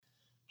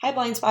Hi,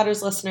 Blind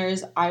Spotters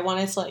listeners. I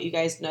wanted to let you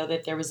guys know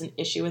that there was an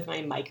issue with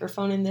my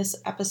microphone in this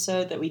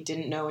episode that we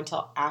didn't know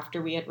until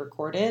after we had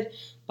recorded,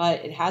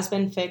 but it has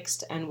been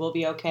fixed and we'll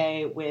be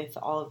okay with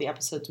all of the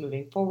episodes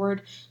moving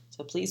forward.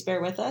 So please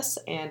bear with us,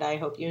 and I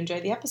hope you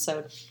enjoy the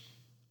episode.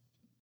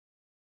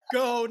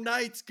 Go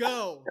Knights,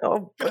 go!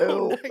 Oh,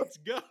 Go boo. Knights,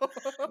 go!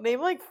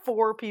 Name like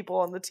 4 people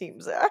on the team,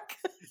 Zach.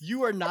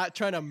 You are not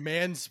trying to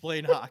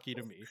mansplain hockey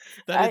to me.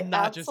 That did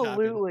not just happen. I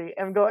absolutely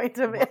am going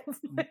to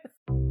mansplain.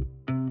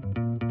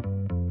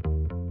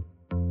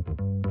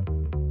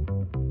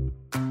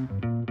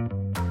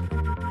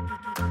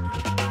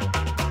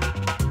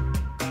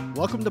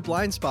 Welcome to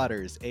Blind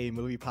Spotters, a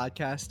movie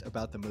podcast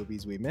about the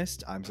movies we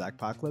missed. I'm Zach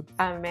Pocklib.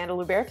 I'm Amanda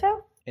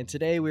Luberto. And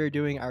today we're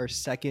doing our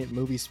second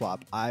movie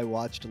swap. I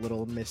watched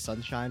Little Miss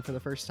Sunshine for the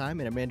first time.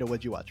 And Amanda,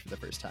 what'd you watch for the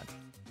first time?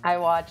 I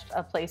watched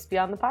A Place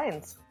Beyond the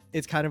Pines.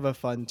 It's kind of a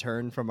fun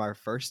turn from our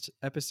first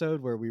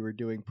episode where we were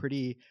doing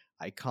pretty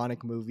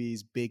iconic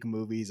movies, big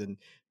movies. And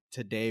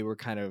today we're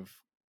kind of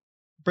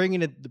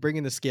bringing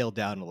the scale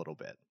down a little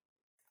bit.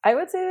 I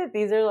would say that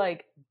these are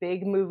like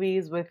big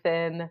movies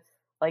within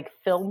like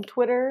film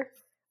Twitter.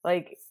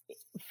 Like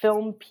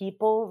film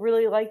people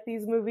really like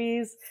these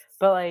movies,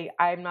 but like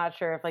I'm not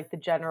sure if like the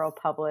general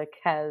public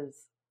has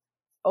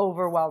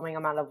overwhelming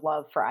amount of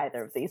love for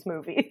either of these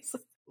movies.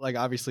 Like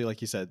obviously,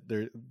 like you said,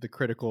 the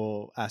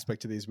critical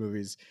aspect of these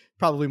movies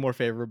probably more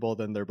favorable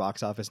than their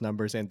box office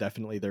numbers and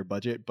definitely their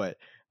budget. But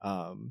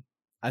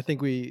I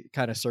think we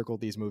kind of circled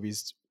these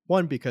movies,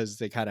 one, because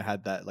they kind of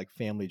had that like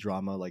family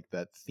drama, like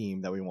that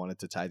theme that we wanted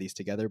to tie these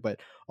together, but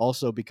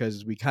also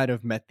because we kind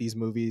of met these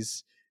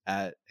movies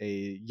at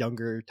a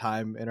younger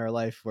time in our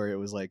life where it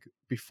was like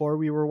before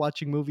we were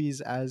watching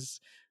movies as,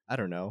 I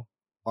don't know,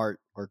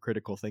 art or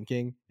critical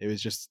thinking. It was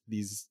just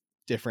these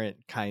different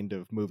kind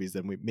of movies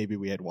than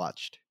we had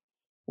watched.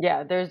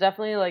 Yeah, there's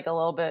definitely like a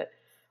little bit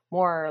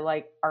more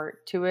like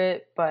art to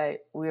it, but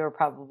we were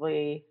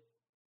probably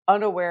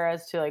unaware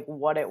as to like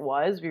what it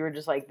was. We were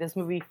just like, this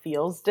movie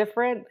feels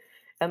different,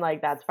 and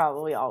like that's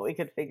probably all we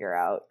could figure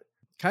out.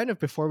 Kind of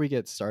before we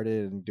get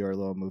started and do our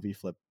little movie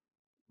flip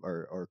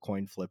or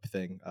coin flip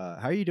thing,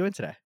 how are you doing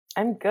today?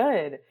 I'm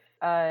good.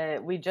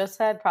 We just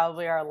had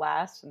probably our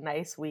last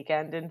nice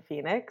weekend in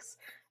Phoenix,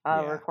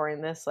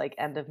 recording this like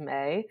end of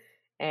May,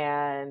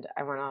 and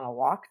I went on a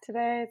walk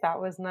today.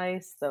 That was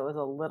nice. That was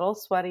a little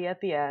sweaty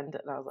at the end,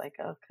 and I was like,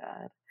 oh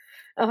god,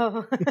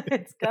 oh,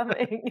 it's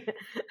coming.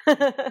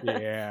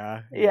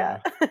 Yeah.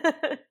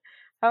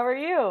 How are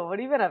you? What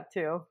have you been up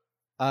to?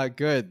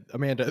 Good,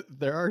 Amanda.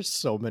 There are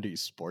so many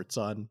sports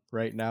on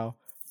right now.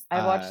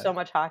 I've watched so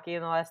much hockey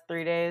in the last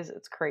 3 days.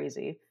 It's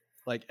crazy.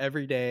 Like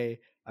every day,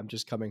 I'm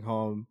just coming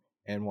home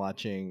and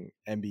watching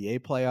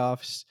NBA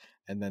playoffs,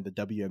 and then the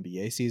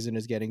WNBA season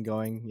is getting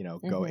going. You know,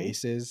 go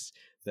Aces.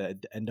 The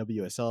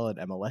NWSL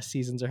and MLS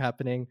seasons are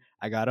happening.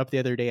 I got up the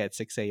other day at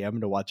 6 a.m.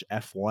 to watch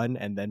F1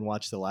 and then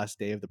watch the last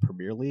day of the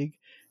Premier League.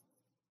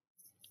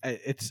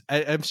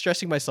 I'm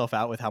stressing myself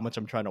out with how much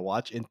I'm trying to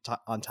watch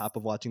on top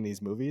of watching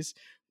these movies.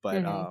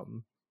 But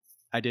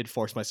I did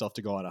force myself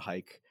to go on a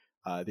hike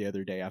the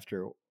other day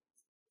after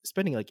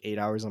spending like 8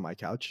 hours on my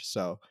couch.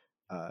 So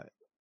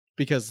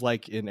because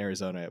like in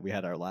Arizona, we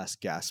had our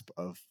last gasp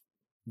of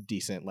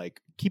decent,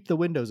 like keep the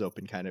windows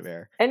open kind of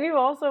air. And you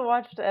also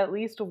watched at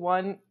least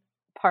one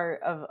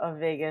part of a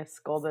Vegas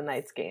Golden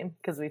Knights game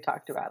because we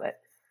talked about it.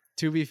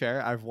 To be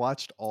fair, I've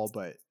watched all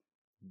but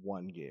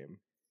one game.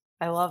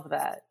 I love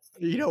that.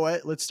 You know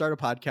what? Let's start a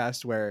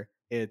podcast where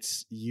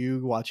it's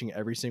you watching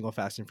every single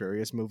Fast and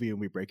Furious movie and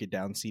we break it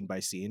down scene by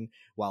scene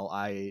while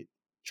I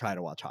try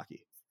to watch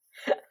hockey.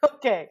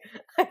 Okay,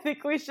 I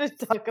think we should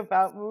talk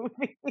about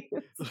movies.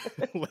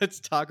 Let's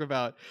talk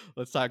about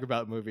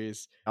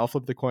movies. I'll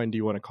flip the coin. Do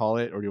you want to call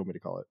it or do you want me to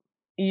call it?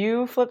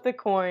 You flip the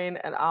coin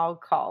and I'll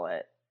call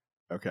it.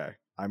 Okay,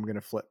 I'm going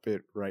to flip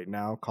it right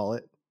now. Call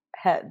it.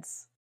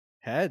 Heads.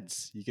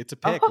 Heads. You get to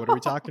pick. What are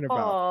we talking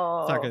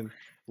about? Talking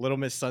Little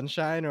Miss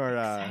Sunshine or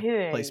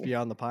Place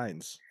Beyond the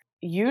Pines?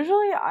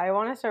 Usually I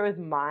want to start with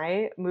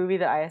my movie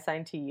that I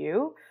assigned to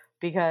you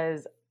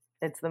because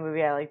it's the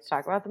movie I like to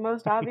talk about the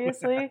most,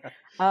 obviously.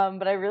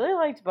 But I really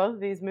liked both of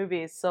these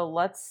movies. So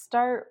let's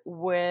start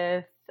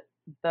with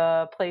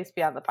The Place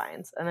Beyond the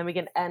Pines, and then we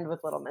can end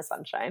with Little Miss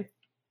Sunshine.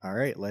 All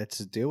right, let's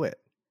do it.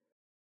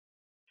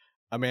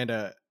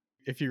 Amanda,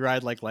 if you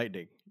ride like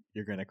lightning,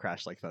 you're going to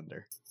crash like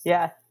thunder.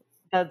 Yeah,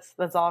 that's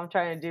all I'm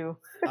trying to do.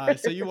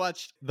 So you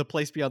watched The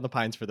Place Beyond the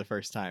Pines for the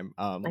first time.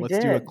 Let's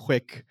do a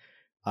quick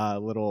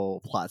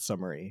little plot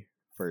summary.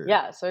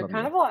 So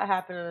kind of a lot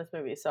happened in this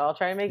movie, so I'll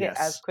try and make it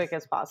as quick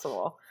as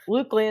possible.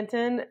 Luke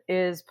Glanton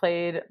is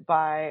played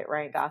by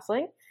Ryan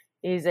Gosling.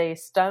 He's a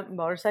stunt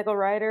motorcycle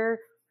rider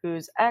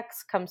whose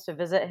ex comes to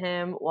visit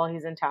him while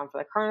he's in town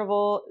for the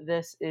carnival.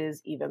 This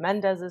is Eva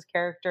Mendes's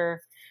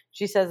character.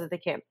 She says that they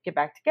can't get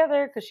back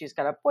together because she's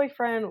got a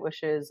boyfriend,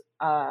 which is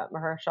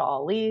Mahershala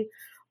Ali.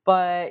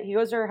 But he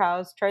goes to her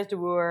house, tries to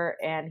woo her,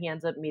 and he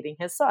ends up meeting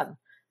his son.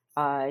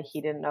 He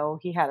didn't know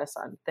he had a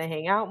son. They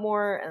hang out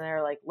more, and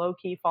they're like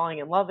low-key falling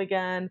in love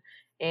again.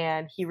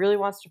 and he really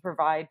wants to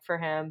provide for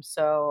him.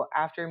 So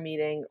after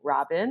meeting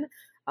Robin,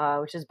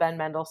 which is Ben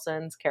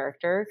Mendelsohn's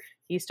character,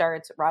 he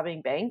starts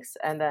robbing banks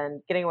and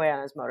then getting away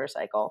on his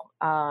motorcycle.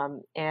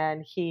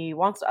 And he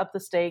wants to up the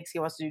stakes. He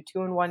wants to do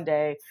 2 in one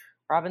day.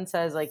 Robin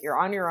says, like, you're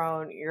on your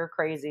own. You're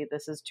crazy.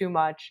 This is too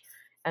much.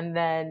 And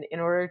then in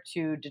order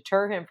to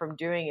deter him from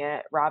doing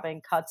it, Robin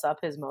cuts up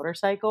his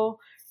motorcycle.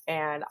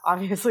 And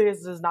obviously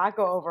this does not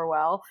go over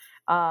well.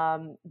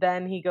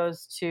 Then he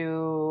goes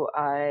to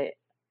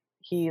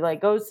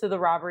goes to the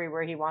robbery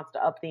where he wants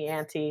to up the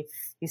ante.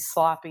 He's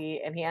sloppy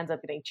and he ends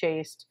up getting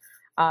chased.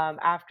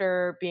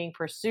 After being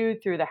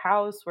pursued through the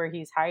house where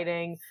he's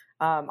hiding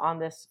on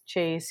this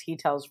chase, he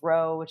tells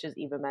Ro, which is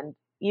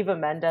Eva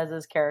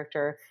Mendes's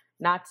character,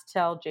 not to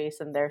tell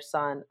Jason, their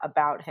son,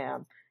 about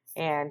him,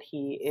 and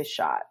he is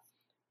shot.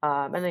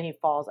 And then he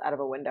falls out of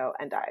a window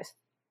and dies.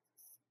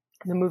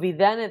 The movie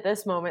then at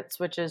this moment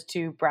switches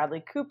to Bradley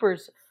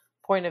Cooper's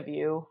point of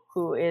view,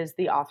 who is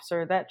the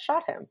officer that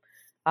shot him.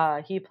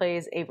 He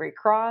plays Avery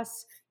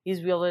Cross.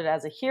 He's wielded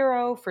as a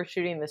hero for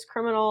shooting this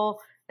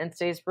criminal and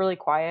stays really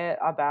quiet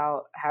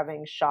about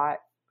having shot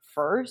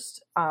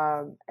first,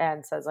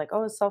 and says like,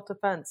 oh, it's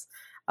self-defense.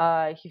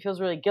 He feels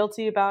really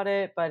guilty about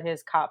it, but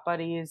his cop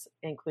buddies,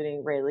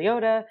 including Ray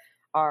Liotta,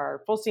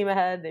 are full steam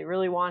ahead. They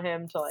really want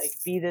him to like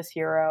be this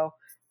hero.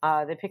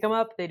 They pick him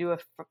up. They do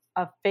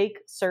a fake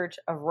search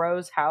of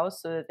Ro's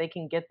house so that they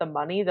can get the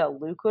money that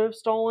Luke would have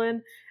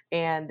stolen,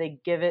 and they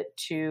give it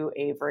to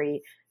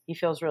Avery. He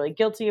feels really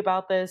guilty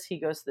about this. He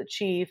goes to the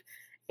chief,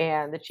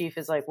 and the chief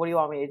is like, what do you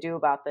want me to do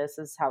about this?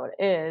 This is how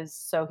it is.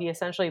 So he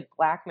essentially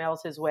blackmails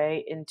his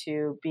way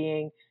into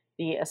being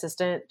the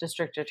assistant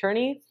district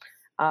attorney.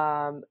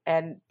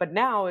 But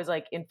now is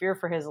like in fear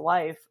for his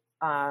life,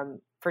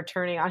 for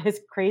turning on his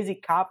crazy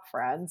cop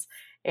friends.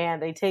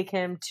 And they take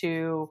him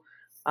to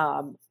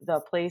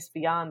the place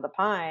beyond the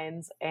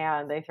pines,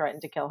 and they threaten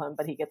to kill him,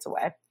 but he gets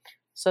away.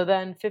 So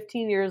then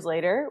 15 years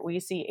later, we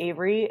see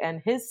Avery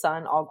and his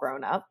son all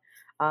grown up.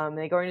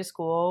 They go into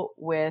school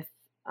with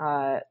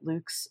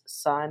Luke's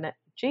son,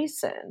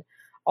 Jason,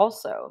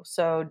 also.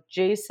 So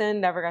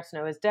Jason never got to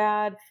know his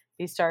dad.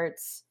 He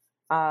starts,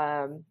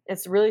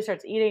 it really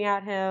starts eating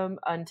at him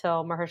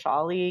until Mahershala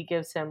Ali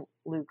gives him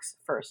Luke's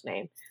first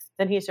name.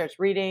 Then he starts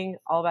reading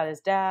all about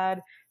his dad,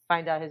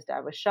 find out his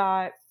dad was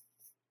shot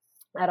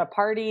at a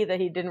party that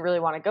he didn't really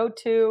want to go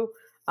to,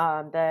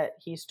 that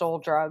he stole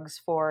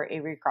drugs for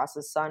Avery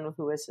Cross's son,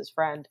 who is his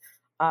friend.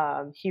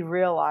 He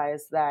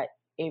realized that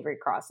Avery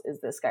Cross is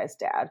this guy's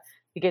dad.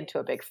 They get into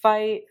a big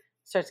fight,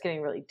 starts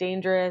getting really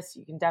dangerous.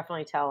 You can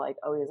definitely tell, like,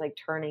 oh, he's like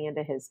turning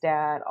into his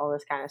dad, all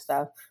this kind of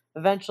stuff.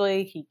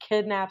 Eventually, he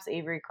kidnaps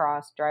Avery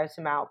Cross, drives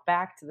him out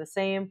back to the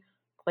same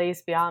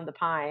place beyond the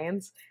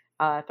pines,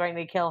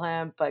 threatening to kill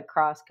him, but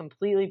Cross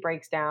completely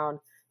breaks down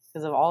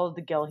because of all of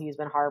the guilt he's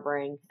been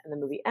harboring. And the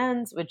movie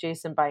ends with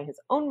Jason buying his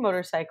own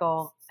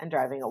motorcycle and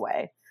driving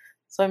away.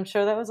 So I'm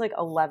sure that was like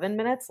 11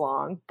 minutes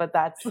long, but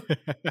that's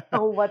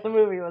what the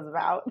movie was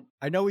about.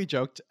 I know we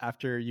joked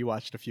after you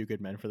watched A Few Good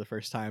Men for the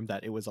first time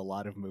that it was a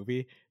lot of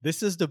movie.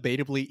 This is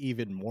debatably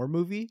even more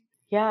movie.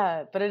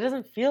 Yeah, but it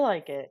doesn't feel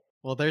like it.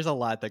 Well, there's a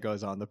lot that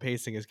goes on. The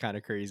pacing is kind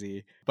of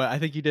crazy, but I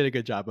think you did a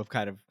good job of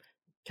kind of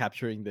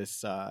capturing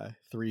this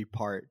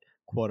 3-part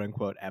quote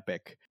unquote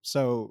epic.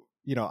 So,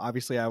 you know,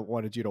 obviously I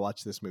wanted you to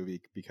watch this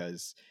movie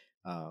because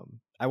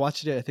I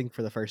watched it, I think,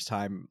 for the first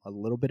time a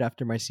little bit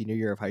after my senior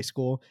year of high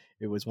school.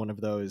 It was one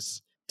of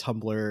those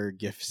Tumblr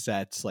gift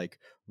sets, like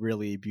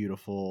really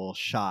beautiful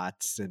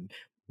shots and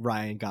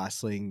Ryan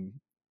Gosling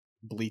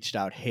bleached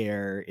out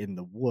hair in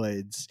the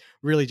woods.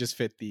 Really just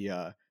fit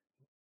the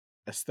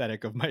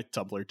aesthetic of my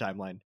Tumblr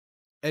timeline.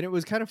 And it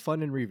was kind of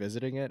fun in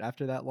revisiting it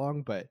after that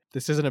long, but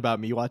this isn't about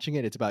me watching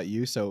it. It's about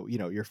you. So, you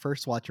know, your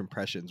first watch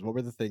impressions, what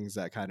were the things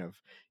that kind of,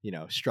 you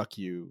know, struck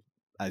you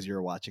as you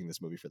were watching this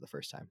movie for the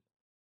first time?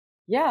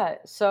 Yeah.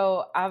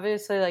 So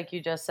obviously, like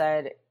you just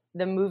said,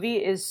 the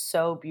movie is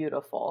so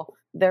beautiful.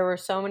 There were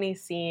so many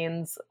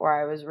scenes where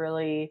I was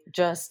really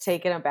just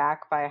taken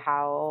aback by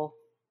how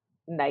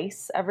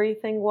nice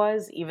everything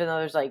was, even though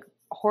there's like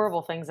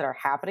horrible things that are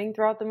happening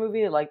throughout the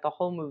movie. Like the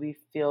whole movie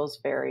feels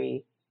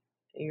very,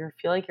 you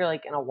feel like you're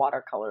like in a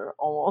watercolor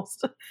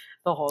almost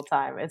the whole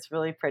time. It's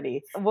really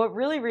pretty. What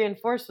really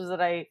reinforced was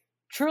that I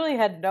truly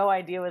had no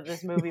idea what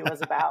this movie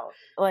was about.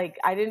 Like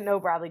I didn't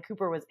know Bradley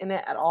Cooper was in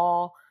it at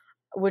all,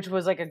 which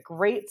was like a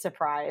great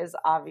surprise,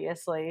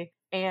 obviously.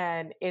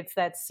 And it's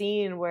that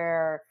scene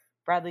where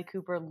Bradley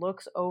Cooper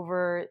looks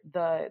over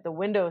the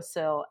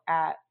windowsill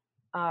at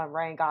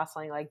Ryan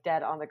Gosling, like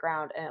dead on the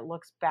ground, and it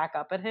looks back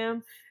up at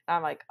him. And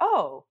I'm like,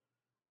 oh,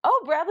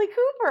 Bradley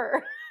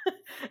Cooper.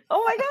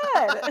 Oh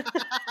my God.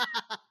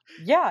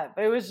 Yeah,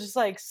 but it was just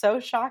like so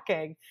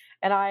shocking.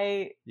 And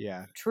I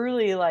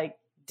truly like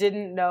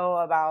didn't know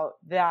about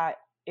that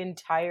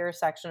entire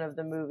section of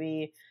the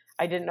movie.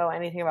 I didn't know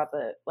anything about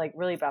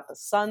the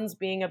sons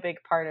being a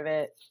big part of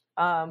it,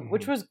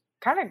 which was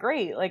kind of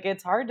great. Like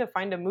it's hard to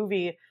find a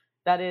movie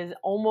that is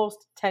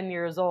almost 10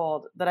 years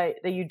old that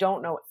you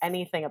don't know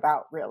anything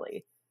about,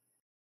 really.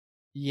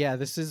 Yeah,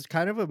 this is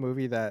kind of a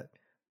movie that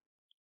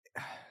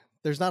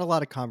there's not a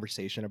lot of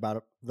conversation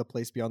about The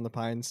Place Beyond the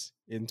Pines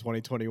in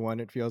 2021,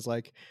 it feels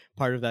like.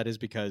 Part of that is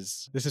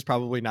because this is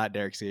probably not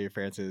Derek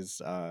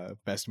Cianfrance's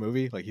best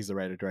movie. Like, he's the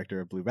writer-director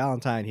of Blue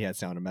Valentine. He had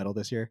Sound of Metal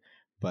this year.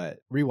 But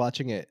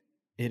rewatching it,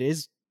 it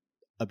is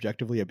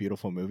objectively a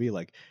beautiful movie.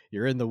 Like,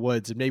 you're in the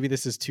woods, and maybe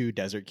this is two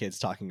desert kids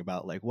talking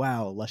about, like,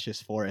 wow,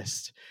 luscious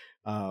forest.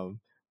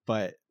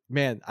 But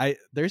man,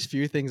 there's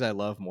few things I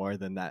love more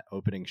than that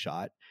opening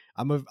shot.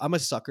 I'm a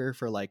sucker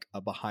for like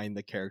a behind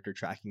the character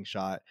tracking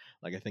shot.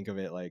 Like, I think of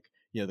it like,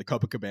 you know, the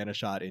Copacabana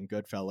shot in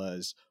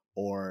Goodfellas,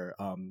 or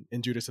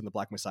in Judas and the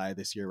Black Messiah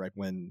this year, right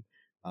when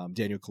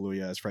Daniel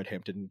Kaluuya as Fred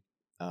Hampton,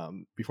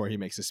 before he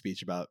makes a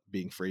speech about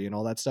being free and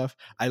all that stuff.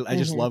 I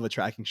just love a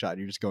tracking shot.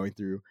 You're just going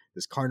through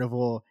this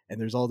carnival, and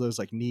there's all those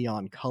like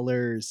neon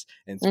colors,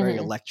 and it's very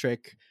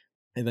electric.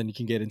 And then you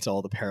can get into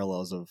all the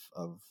parallels of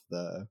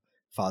the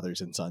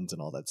fathers and sons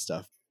and all that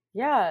stuff.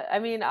 Yeah, I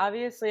mean,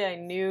 obviously I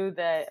knew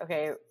that,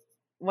 okay,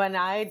 when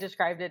I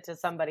described it to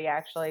somebody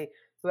actually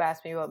who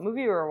asked me what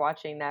movie we were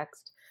watching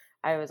next,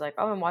 I was like,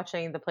 oh, I'm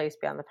watching The Place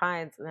Beyond the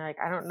Pines. And they're like,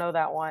 I don't know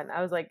that one.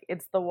 I was like,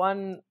 it's the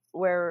one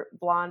where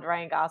blonde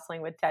Ryan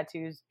Gosling with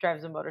tattoos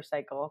drives a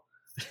motorcycle.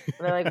 And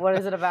they're like, what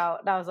is it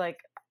about? And I was like,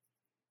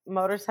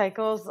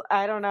 motorcycles?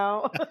 I don't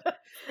know.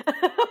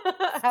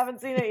 I haven't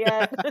seen it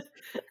yet.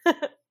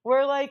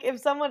 Where like, if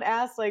someone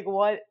asked like,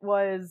 what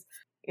was,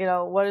 you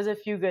know, what is A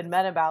Few Good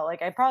Men about?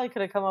 Like, I probably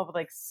could have come up with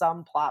like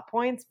some plot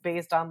points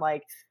based on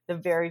like the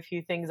very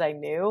few things I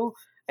knew.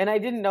 And I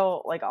didn't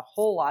know like a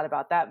whole lot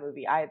about that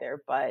movie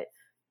either. But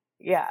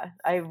yeah,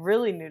 I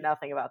really knew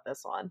nothing about this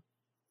one.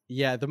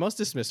 Yeah, the most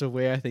dismissive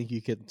way I think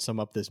you could sum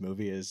up this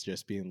movie is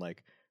just being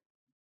like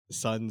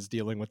sons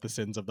dealing with the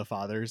sins of the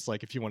fathers,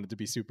 like if you wanted to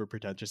be super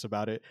pretentious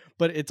about it.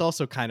 But it's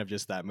also kind of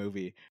just that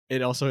movie.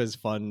 It also is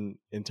fun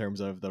in terms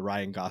of the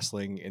Ryan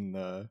Gosling in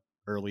the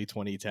early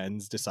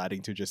 2010s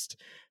deciding to just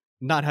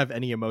not have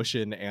any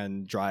emotion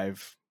and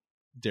drive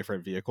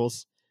different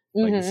vehicles.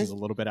 Like, this is a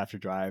little bit after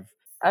Drive.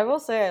 I will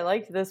say I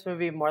liked this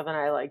movie more than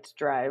I liked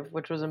Drive,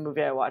 which was a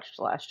movie I watched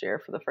last year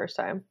for the first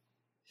time.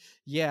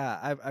 Yeah,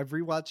 I've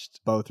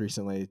rewatched both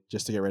recently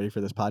just to get ready for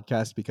this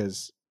podcast,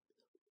 because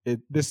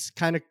this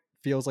kind of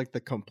feels like the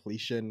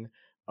completion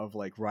of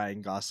like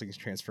Ryan Gosling's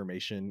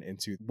transformation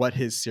into what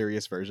his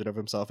serious version of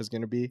himself is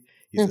going to be.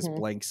 He's this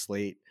blank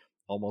slate,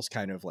 almost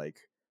kind of like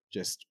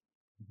just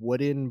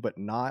wooden, but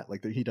not.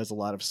 Like, he does a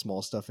lot of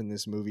small stuff in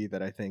this movie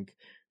that I think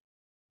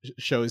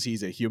shows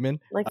he's a human.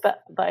 Like the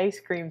ice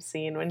cream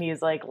scene when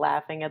he's like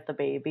laughing at the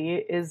baby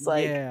is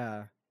like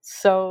yeah,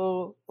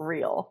 so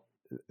real.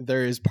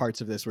 There is parts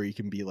of this where you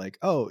can be like,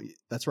 oh,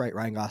 that's right,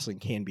 Ryan Gosling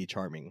can be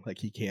charming. Like,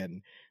 he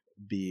can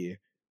be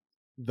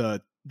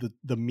the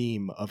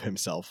meme of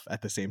himself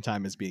at the same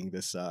time as being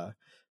this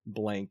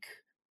blank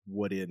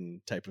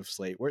wooden type of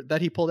slate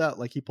that he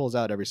pulls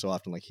out every so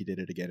often, like he did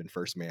it again in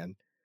First Man.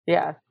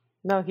 Yeah,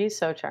 no, he's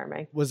so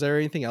charming. Was there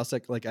anything else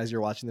like as you're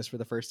watching this for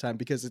the first time,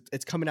 because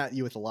it's coming at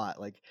you with a lot?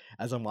 Like,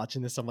 as I'm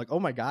watching this, I'm like, oh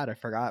my god, I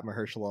forgot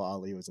Mahershala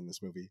Ali was in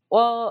this movie.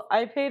 Well,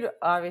 I paid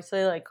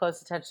obviously like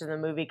close attention to the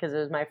movie because it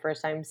was my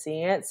first time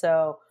seeing it.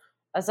 So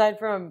aside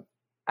from,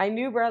 I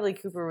knew Bradley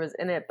Cooper was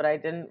in it, but I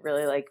didn't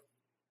really like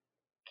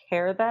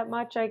care that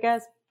much, I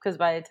guess, because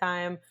by the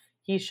time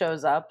he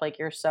shows up, like,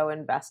 you're so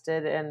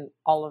invested in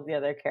all of the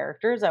other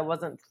characters. I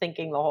wasn't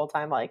thinking the whole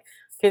time like,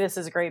 okay, this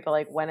is great, but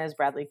like, when is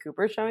Bradley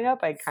Cooper showing up?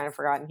 I'd kind of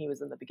forgotten he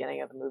was in the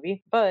beginning of the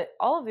movie. But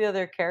all of the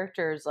other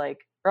characters, like,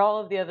 or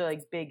all of the other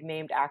like big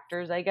named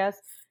actors, I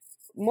guess,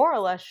 more or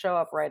less show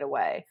up right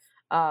away.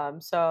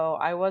 So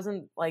I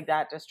wasn't like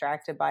that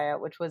distracted by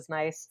it, which was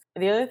nice.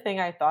 The other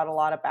thing I thought a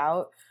lot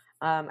about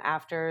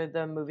after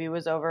the movie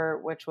was over,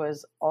 which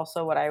was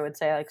also what I would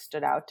say like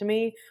stood out to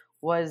me,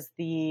 was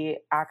the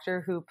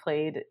actor who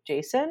played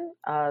Jason,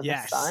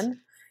 the son.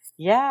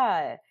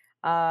 Yeah.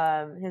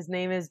 His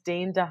name is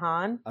Dane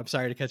DeHaan. I'm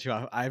sorry to cut you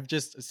off. I've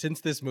just,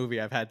 since this movie,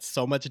 I've had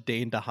so much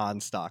Dane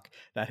DeHaan stock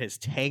that has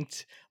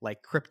tanked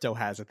like crypto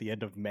has at the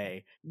end of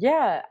May.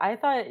 Yeah, I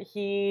thought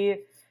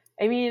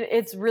I mean,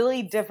 it's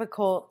really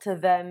difficult to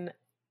then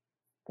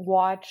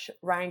watch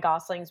Ryan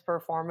Gosling's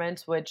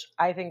performance, which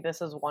I think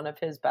this is one of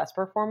his best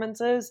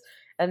performances.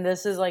 And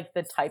this is like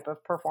the type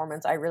of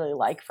performance I really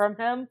like from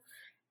him.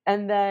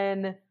 And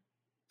then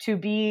to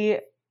be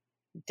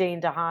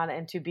Dane DeHaan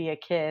and to be a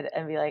kid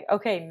and be like,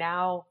 okay,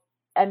 now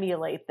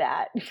emulate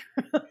that.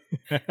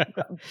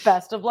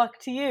 Best of luck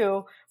to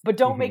you. But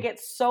don't make it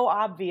so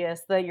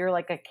obvious that you're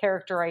like a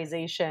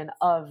characterization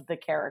of the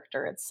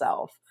character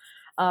itself.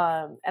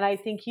 And I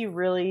think he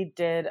really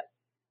did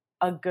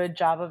a good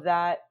job of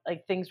that.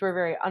 Like, things were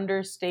very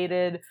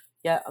understated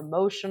yet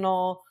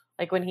emotional.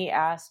 Like, when he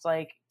asked,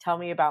 like, tell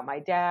me about my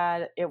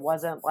dad, it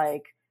wasn't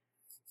like,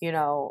 you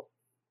know,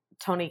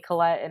 Toni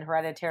Collette in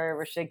Hereditary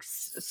where she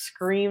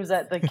screams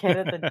at the kid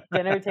at the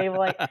dinner table.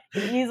 Like,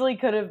 it easily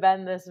could have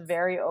been this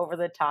very over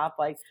the top,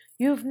 like,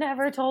 you've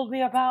never told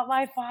me about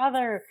my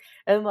father,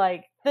 and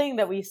like thing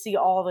that we see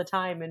all the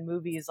time in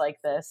movies like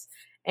this.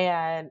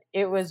 And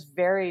it was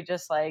very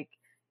just like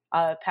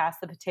pass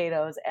the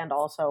potatoes and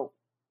also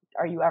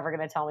are you ever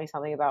going to tell me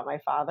something about my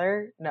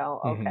father? No.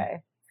 Okay.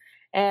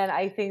 And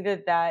I think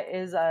that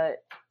is a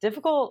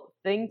difficult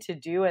thing to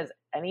do as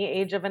any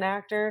age of an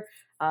actor,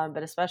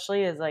 but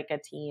especially as like a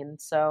teen.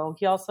 So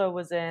he also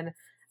was in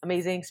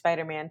Amazing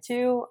Spider-Man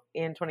 2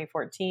 in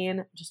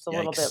 2014, just a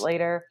little bit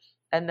later.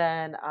 And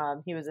then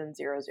he was in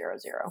 000.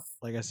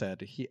 Like I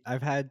said,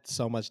 I've had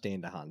so much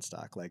Dane DeHaan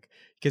stock, like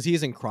because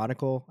he's in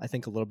Chronicle, I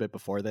think a little bit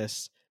before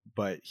this,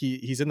 but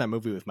he's in that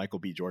movie with Michael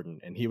B.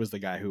 Jordan, and he was the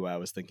guy who I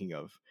was thinking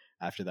of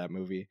after that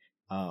movie.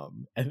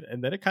 And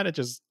then it kind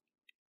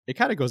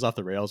of goes off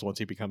the rails once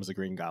he becomes the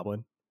Green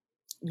Goblin.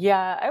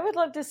 Yeah, I would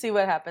love to see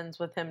what happens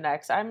with him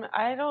next.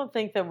 I don't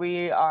think that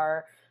we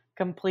are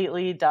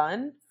completely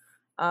done.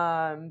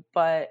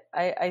 But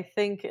I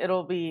think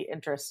it'll be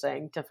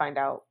interesting to find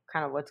out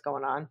kind of what's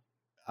going on.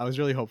 I was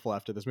really hopeful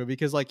after this movie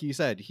because, like you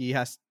said, he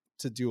has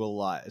to do a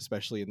lot,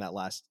 especially in that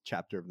last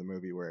chapter of the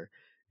movie where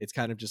it's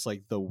kind of just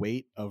like the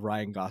weight of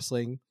Ryan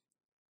Gosling,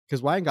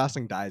 because Ryan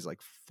Gosling dies like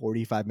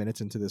 45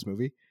 minutes into this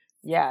movie.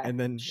 Yeah, and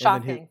then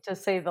shocking to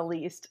say the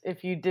least.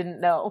 If you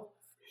didn't know,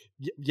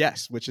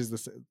 yes, which is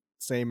the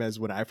same as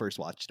when I first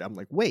watched it. I'm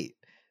like, wait,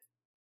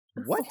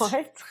 what?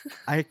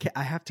 I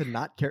have to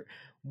not care.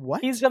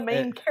 What? He's the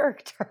main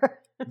character.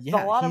 There's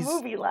a lot of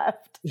movie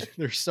left.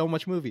 There's so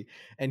much movie,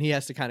 and he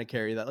has to kind of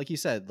carry that. Like you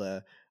said,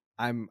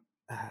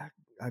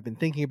 I've been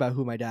thinking about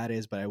who my dad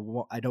is, but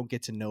I don't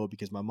get to know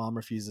because my mom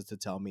refuses to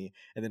tell me,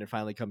 and then it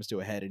finally comes to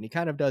a head, and he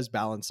kind of does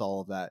balance all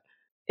of that.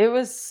 It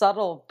was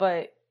subtle,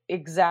 but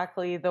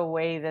exactly the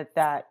way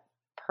that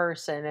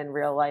person in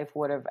real life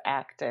would have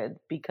acted,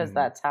 because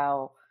that's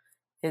how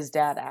his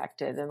dad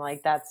acted, and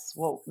like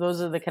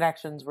those are the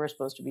connections we're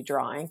supposed to be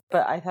drawing.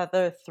 But I thought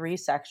the 3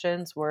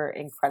 sections were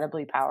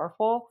incredibly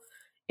powerful.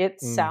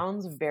 It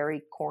sounds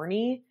very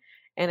corny,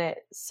 and it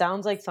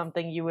sounds like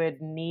something you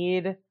would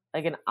need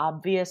like an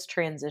obvious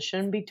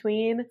transition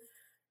between.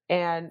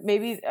 And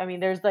maybe, I mean,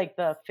 there's like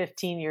the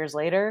 15 years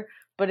later,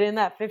 but in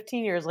that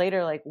 15 years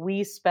later, like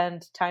we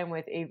spend time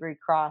with Avery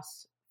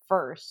Cross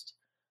first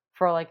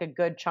for like a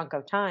good chunk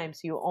of time.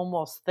 So you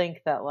almost think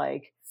that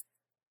like,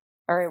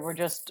 all right, we're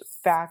just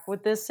back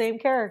with this same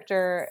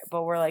character,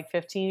 but we're like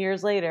 15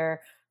 years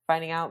later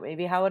finding out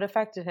maybe how it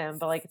affected him.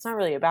 But like, it's not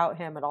really about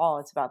him at all.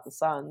 It's about the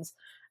sons.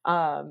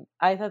 I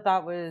thought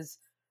that was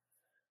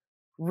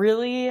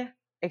really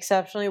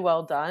exceptionally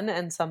well done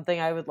and something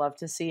I would love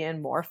to see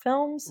in more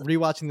films.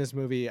 Rewatching this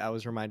movie, I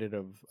was reminded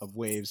of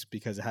Waves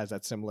because it has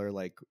that similar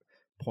like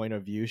point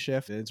of view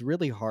shift. And it's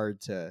really hard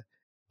to,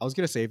 I was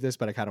going to save this,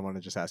 but I kind of want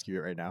to just ask you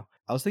it right now.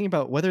 I was thinking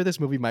about whether this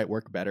movie might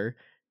work better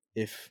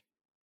if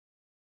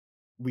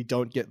we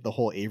don't get the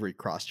whole Avery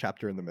Cross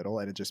chapter in the middle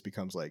and it just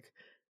becomes like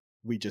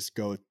we just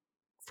go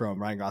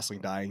from Ryan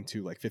Gosling dying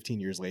to like 15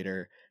 years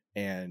later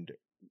and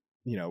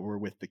you know we're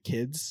with the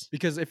kids,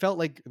 because it felt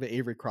like the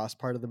Avery Cross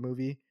part of the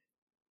movie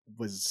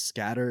was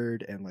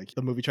scattered and like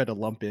the movie tried to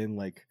lump in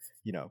like,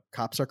 you know,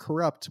 cops are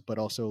corrupt, but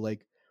also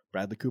like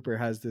Bradley Cooper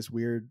has this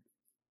weird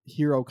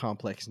hero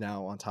complex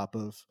now on top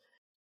of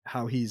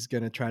how he's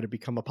going to try to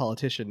become a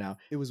politician now.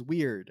 It was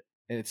weird,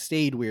 and it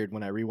stayed weird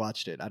when I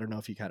rewatched it. I don't know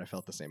if you kind of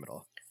felt the same at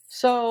all.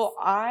 So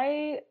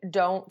I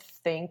don't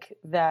think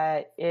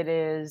that it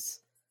is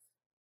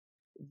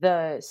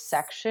the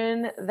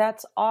section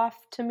that's off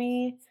to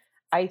me.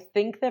 I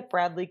think that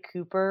Bradley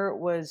Cooper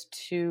was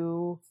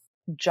too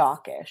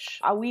jockish.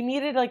 We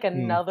needed like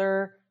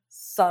another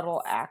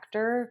subtle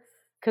actor,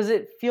 because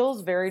it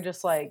feels very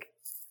just like,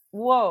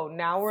 whoa,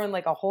 now we're in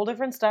like a whole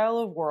different style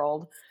of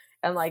world,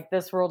 and like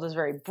this world is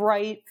very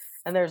bright,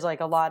 and there's like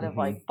a lot of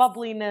like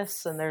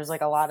bubbliness, and there's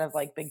like a lot of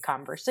like big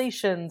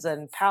conversations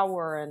and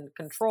power and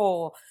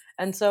control.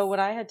 And so when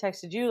I had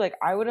texted you, like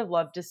I would have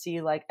loved to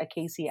see like a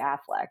Casey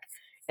Affleck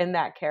in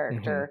that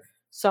character,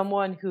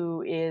 someone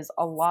who is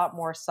a lot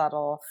more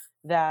subtle,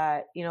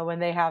 that, you know, when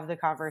they have the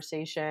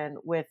conversation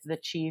with the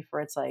chief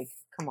where it's like,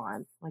 come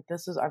on, like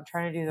I'm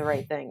trying to do the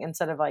right thing,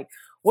 instead of like,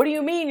 what do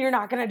you mean you're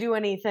not going to do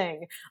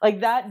anything?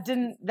 Like that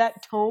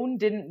tone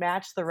didn't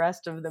match the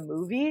rest of the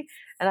movie.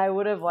 And I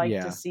would have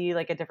liked to see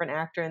like a different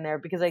actor in there,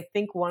 because I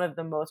think one of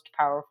the most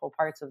powerful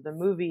parts of the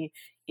movie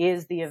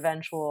is the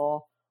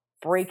eventual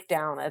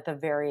breakdown at the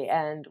very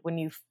end, when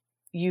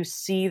you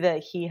see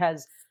that he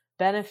has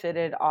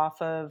benefited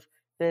off of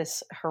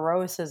this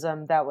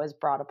heroism that was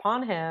brought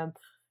upon him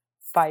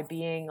by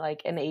being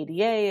like an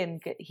ADA,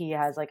 and he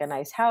has like a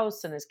nice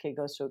house and his kid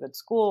goes to a good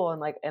school and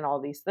like, and all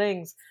these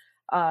things.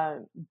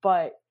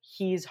 But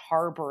he's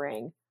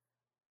harboring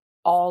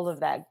all of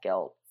that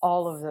guilt,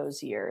 all of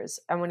those years.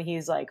 And when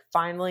he's like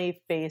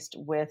finally faced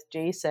with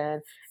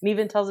Jason, and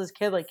even tells his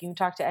kid, like, you can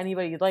talk to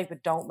anybody you'd like,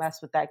 but don't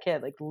mess with that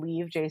kid, like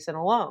leave Jason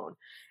alone.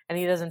 And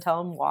he doesn't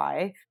tell him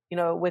why. You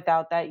know,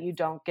 without that, you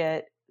don't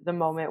get the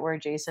moment where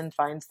Jason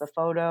finds the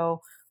photo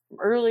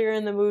earlier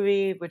in the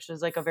movie, which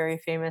is like a very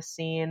famous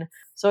scene.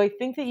 So I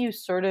think that you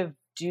sort of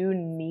do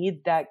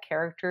need that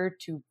character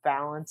to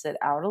balance it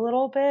out a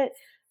little bit,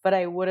 but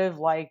I would have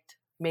liked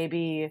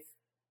maybe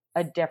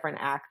a different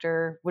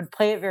actor would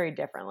play it very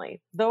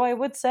differently. Though I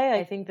would say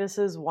I think this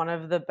is one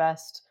of the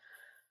best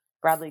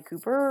Bradley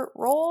Cooper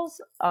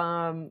roles.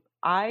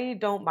 I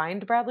don't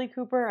mind Bradley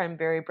Cooper. I'm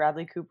very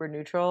Bradley Cooper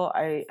neutral.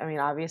 I mean,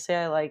 obviously,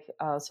 I like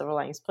Silver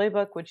Linings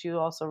Playbook, which you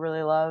also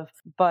really love.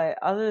 But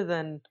other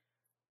than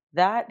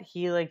that,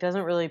 he like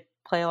doesn't really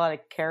play a lot of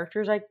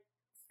characters I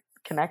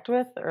connect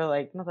with, or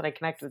like not that I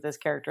connect with this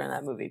character in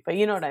that movie, but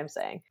you know what I'm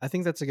saying. I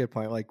think that's a good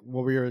point. Like,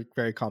 well, we were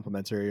very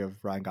complimentary of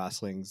Ryan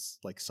Gosling's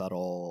like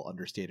subtle,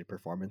 understated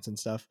performance and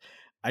stuff.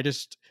 I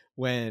just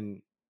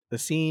when the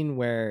scene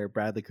where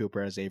Bradley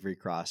Cooper as Avery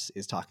Cross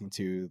is talking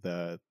to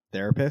the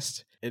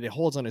therapist, and it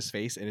holds on his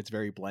face and it's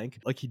very blank.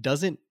 Like he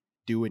doesn't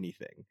do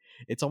anything.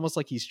 It's almost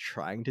like he's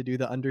trying to do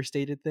the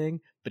understated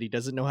thing, but he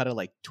doesn't know how to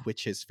like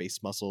twitch his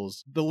face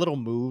muscles, the little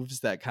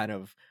moves that kind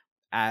of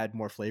add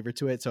more flavor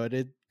to it. So it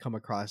did come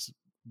across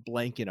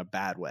blank in a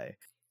bad way.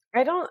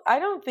 I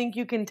don't think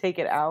you can take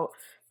it out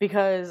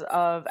because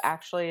of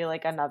actually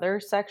like another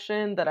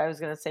section that I was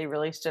going to say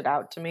really stood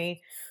out to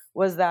me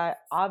was that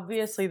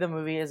obviously the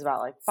movie is about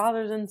like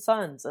fathers and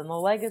sons and the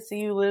legacy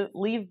you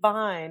leave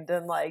behind,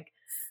 and like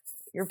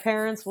your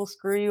parents will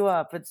screw you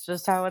up. It's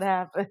just how it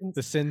happens.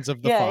 The sins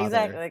of the father. Yeah,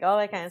 exactly. Like all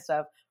that kind of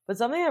stuff. But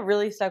something that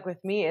really stuck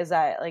with me is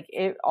that like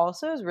it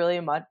also is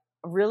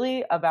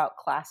really about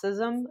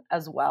classism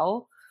as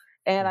well.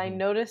 And I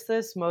noticed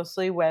this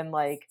mostly when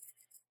like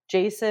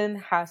Jason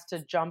has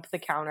to jump the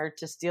counter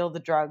to steal the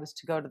drugs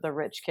to go to the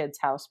rich kid's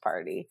house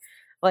party.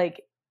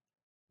 Like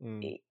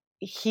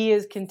he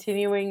is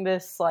continuing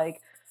this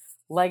like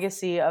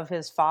legacy of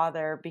his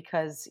father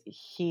because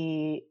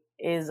he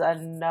is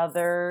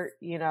another,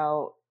 you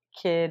know,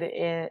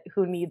 kid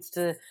who needs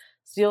to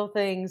steal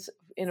things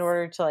in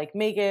order to like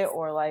make it,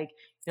 or like,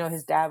 you know,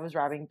 his dad was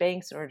robbing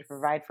banks in order to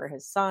provide for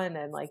his son,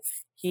 and like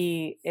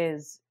he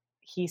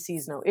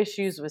sees no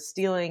issues with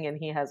stealing, and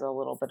he has a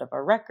little bit of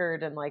a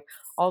record and like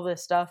all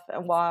this stuff.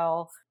 And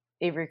while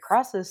Avery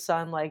Cross's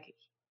son, like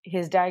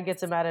his dad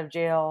gets him out of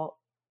jail,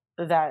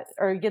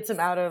 or gets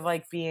him out of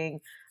like being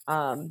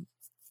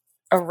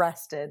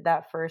arrested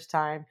that first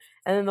time,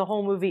 and then the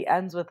whole movie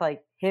ends with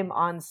like him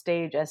on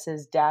stage as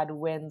his dad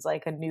wins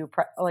like a new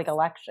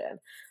election.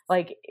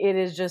 Like it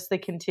is just the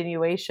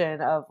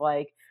continuation of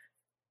like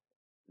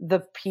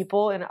the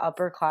people in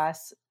upper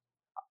class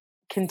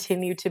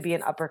continue to be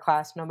an upper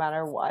class no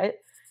matter what,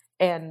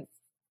 and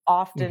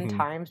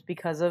oftentimes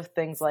because of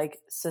things like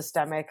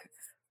systemic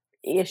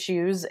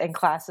issues and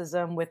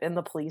classism within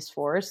the police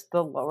force,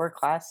 the lower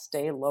class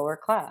stay lower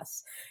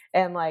class.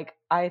 And like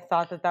I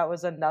thought that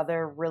was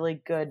another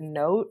really good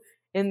note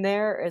in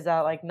there, is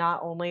that like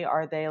not only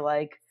are they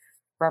like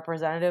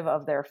representative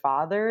of their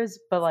fathers,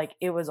 but like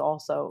it was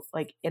also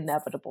like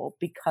inevitable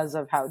because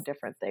of how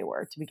different they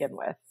were to begin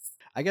with.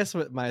 I guess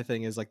what my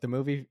thing is, like the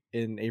movie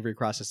in Avery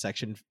Cross's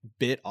section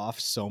bit off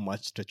so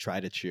much to try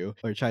to chew,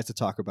 or it tries to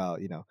talk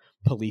about, you know,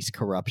 police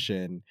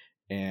corruption,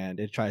 and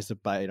it tries to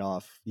bite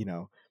off, you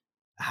know,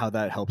 how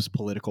that helps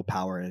political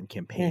power and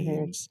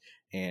campaigns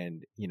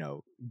and, you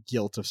know,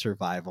 guilt of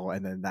survival,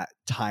 and then that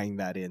tying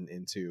that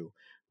into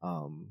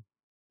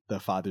the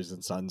fathers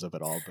and sons of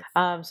it all.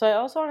 But so I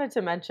also wanted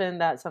to mention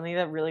that something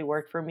that really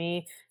worked for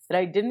me that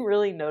I didn't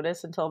really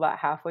notice until about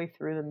halfway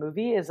through the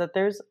movie is that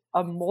there's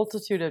a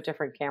multitude of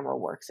different camera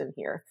works in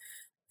here.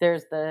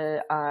 There's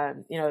the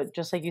you know,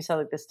 just like you said,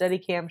 like the steady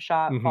cam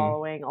shot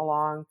following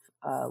along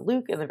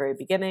Luke in the very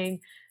beginning.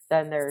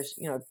 Then there's,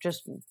 you know,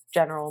 just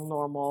general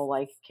normal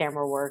like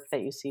camera work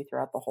that you see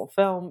throughout the whole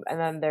film, and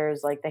then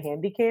there's like the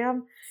handy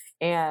cam,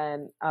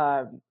 and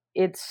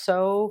it's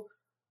so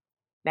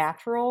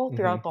natural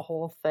throughout the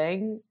whole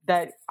thing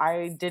that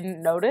I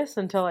didn't notice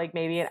until like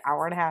maybe an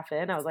hour and a half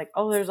in. I was like,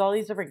 oh, there's all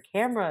these different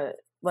camera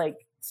like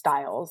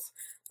styles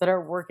that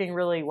are working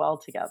really well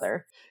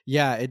together.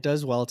 Yeah, it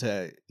does well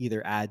to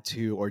either add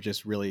to or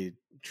just really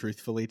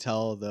truthfully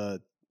tell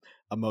the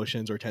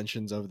emotions or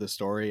tensions of the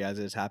story as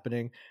it's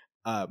happening.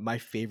 My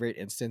favorite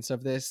instance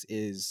of this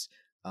is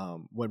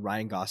when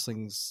Ryan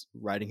Gosling's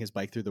riding his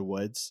bike through the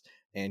woods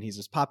and he's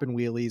just popping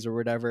wheelies or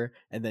whatever,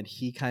 and then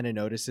he kind of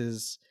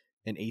notices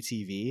an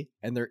ATV,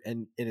 and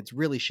it's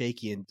really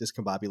shaky and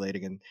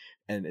discombobulating,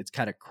 and it's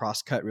kind of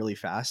cross cut really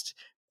fast.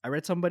 I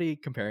read somebody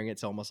comparing it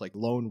to almost like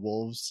lone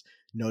wolves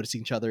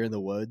noticing each other in the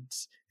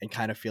woods and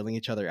kind of feeling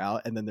each other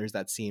out. And then there's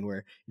that scene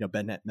where, you know,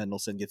 Ben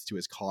Mendelsohn gets to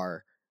his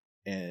car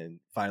and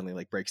finally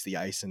like breaks the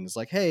ice and is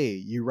like, hey,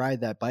 you ride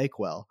that bike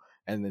well.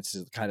 And it's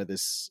kind of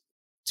this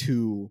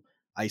two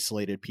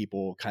isolated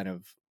people kind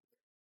of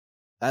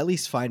at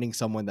least finding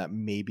someone that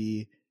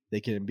maybe they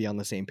can be on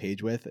the same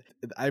page with.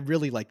 I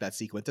really like that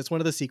sequence. It's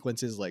one of the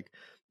sequences, like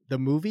the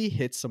movie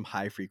hits some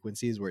high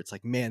frequencies where it's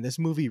like, man, this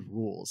movie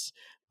rules.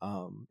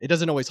 It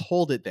doesn't always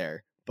hold it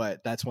there,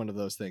 but that's one of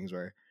those things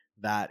where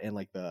that and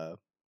like the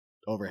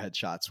overhead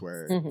shots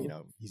where, you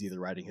know, he's either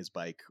riding his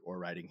bike or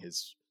riding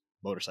his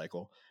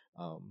motorcycle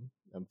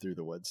through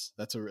the woods.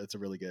 That's a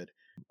really good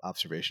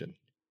observation.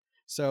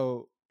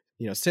 So,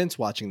 you know, since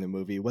watching the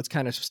movie, what's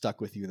kind of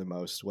stuck with you the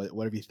most?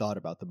 What have you thought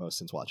about the most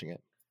since watching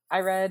it? I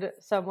read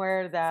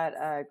somewhere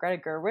that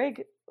Greta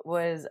Gerwig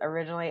was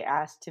originally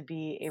asked to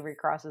be Avery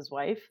Cross's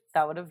wife.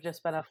 That would have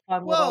just been a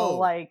fun little Whoa!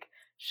 like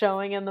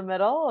showing in the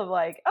middle of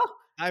like, oh,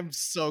 I'm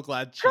so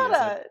glad she isn't.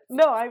 Greta.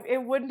 No,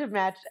 it wouldn't have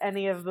matched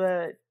any of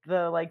the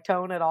like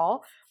tone at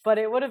all. But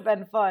it would have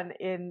been fun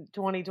in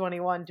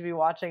 2021 to be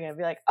watching it and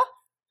be like, oh,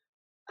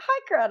 hi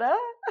Greta.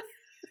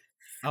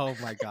 Oh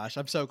my gosh,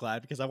 I'm so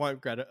glad because I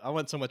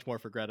want so much more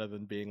for Greta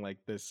than being like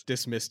this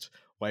dismissed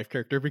wife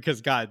character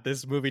because God,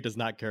 this movie does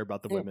not care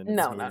about the women.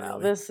 No,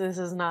 Really. This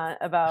is not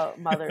about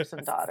mothers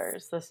and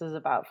daughters. This is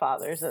about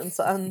fathers and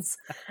sons.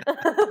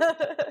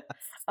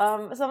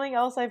 Something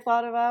else I've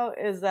thought about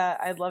is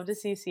that I'd love to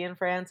see Cian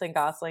France and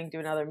Gosling do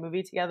another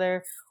movie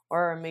together,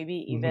 or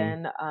maybe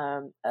even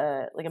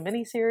like a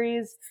mini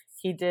series.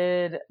 He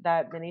did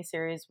that mini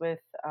series with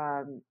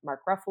Mark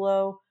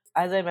Ruffalo.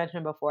 As I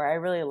mentioned before, I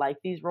really like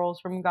these roles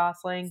from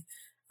Gosling.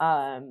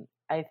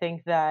 I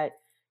think that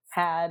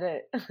had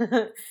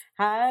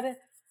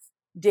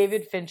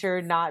David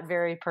Fincher not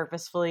very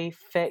purposefully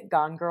fit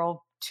Gone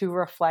Girl to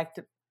reflect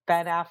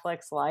Ben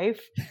Affleck's life,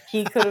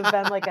 he could have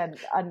been like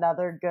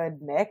another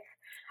good Nick.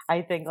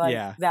 I think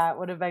that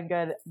would have been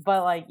good,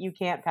 but like you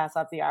can't pass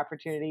up the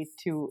opportunity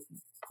to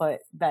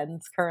put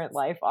Ben's current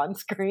life on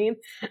screen.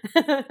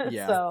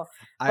 So,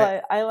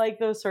 but I like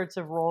those sorts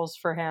of roles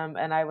for him,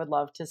 and I would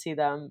love to see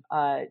them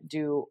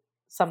do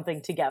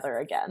something together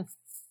again.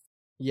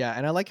 Yeah,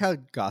 and I like how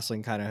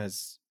Gosling kind of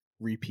has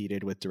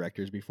repeated with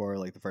directors before.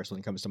 Like the first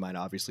one comes to mind,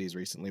 obviously, is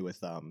recently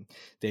with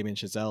Damien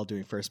Chazelle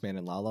doing First Man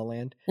in La La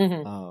Land.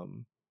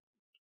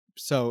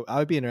 So I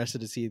would be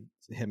interested to see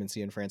him and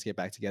Cian France get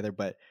back together,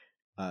 but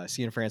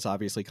Cian France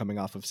obviously coming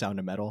off of Sound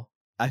of Metal.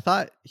 I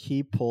thought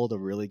he pulled a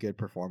really good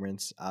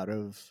performance out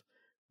of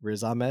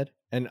Riz Ahmed.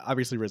 And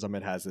obviously Riz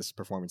Ahmed has this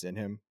performance in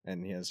him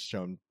and he has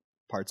shown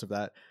parts of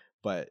that.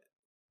 But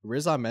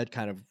Riz Ahmed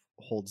kind of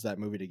holds that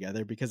movie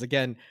together because,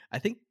 again, I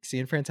think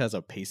Cian France has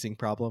a pacing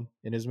problem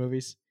in his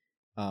movies.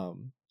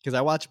 Because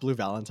I watched Blue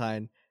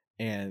Valentine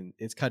and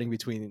it's cutting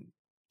between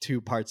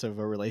two parts of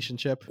a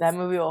relationship. That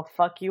movie will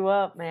fuck you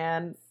up,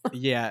 man.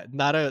 Yeah,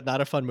 not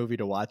a fun movie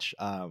to watch.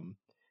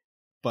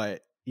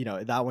 But you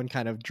know, that one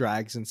kind of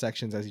drags in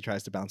sections as he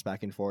tries to bounce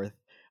back and forth.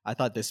 I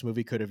thought this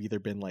movie could have either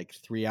been like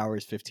 3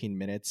 hours, 15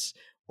 minutes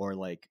or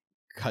like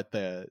cut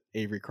the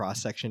Avery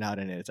Cross section out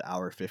and it's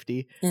hour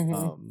 50.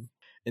 In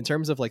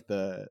terms of like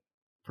the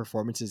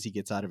performances he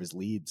gets out of his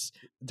leads,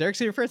 Derek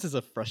Cian France is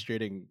a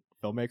frustrating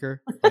filmmaker,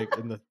 like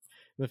in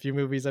the few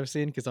movies I've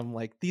seen, because I'm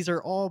like, these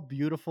are all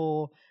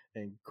beautiful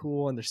and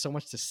cool and there's so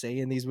much to say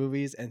in these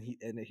movies, and he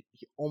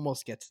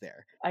almost gets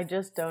there. I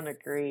just don't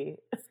agree.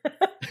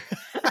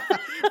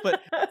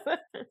 But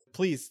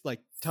please, like,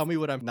 tell me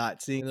what I'm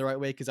not seeing in the right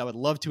way, because I would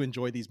love to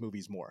enjoy these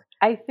movies more.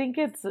 I think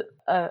it's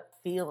a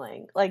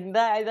feeling like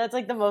that's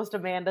like the most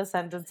Amanda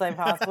sentence I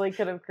possibly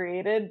could have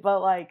created.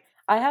 But like,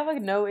 I have a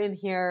note in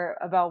here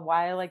about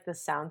why I like the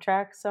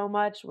soundtrack so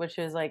much, which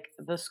is like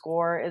the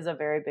score is a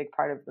very big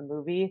part of the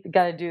movie.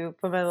 Got to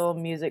put my little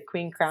music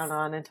queen crown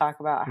on and talk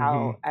about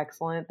how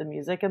excellent the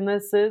music in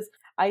this is.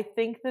 I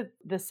think that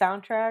the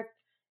soundtrack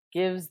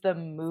gives the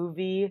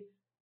movie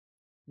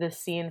the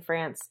Cian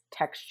France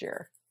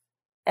texture.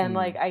 And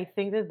like, I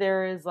think that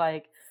there is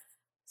like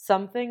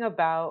something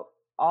about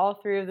all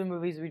three of the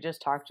movies we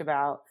just talked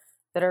about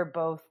that are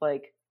both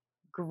like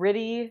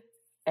gritty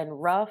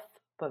and rough,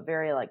 but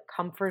very like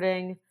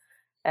comforting.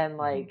 And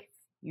like,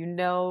 you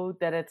know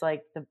that it's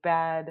like the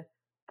bad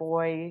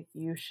boy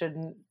you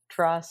shouldn't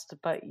trust,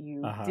 but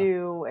you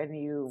do,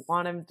 and you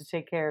want him to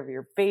take care of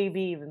your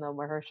baby, even though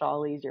Mahershala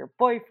Ali's your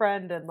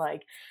boyfriend. And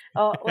like,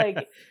 oh,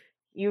 like,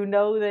 you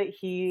know that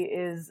he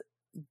is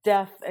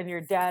deaf and your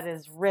dad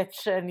is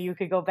rich and you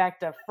could go back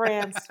to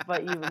France,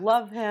 but you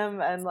love him.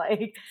 And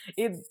like,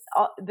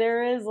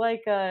 there is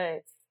like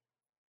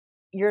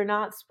you're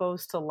not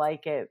supposed to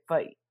like it,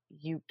 but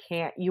you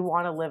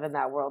want to live in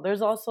that world.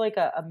 There's also like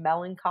a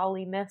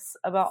melancholiness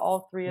about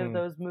all three of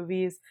those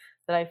movies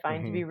that I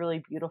find to be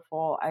really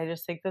beautiful. I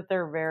just think that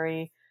they're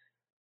very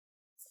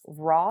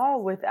raw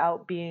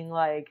without being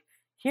like,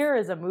 here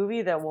is a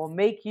movie that will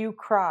make you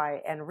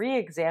cry and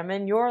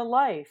re-examine your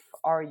life.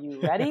 Are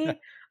you ready?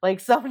 Like,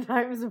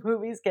 sometimes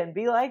movies can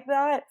be like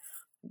that.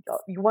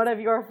 One of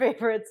your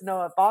favorites,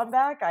 Noah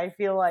Baumbach, I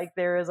feel like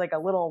there is like a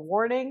little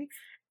warning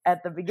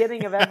at the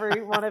beginning of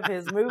every one of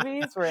his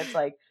movies where it's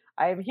like,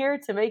 I am here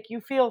to make you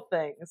feel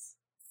things.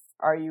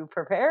 Are you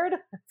prepared?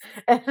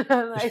 And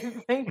I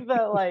think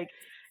that like,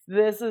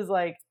 this is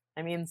like,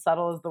 I mean,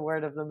 subtle is the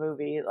word of the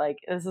movie. Like,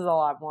 this is a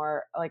lot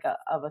more like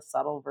of a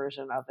subtle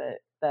version of it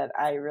that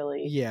I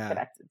really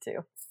connected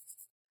to.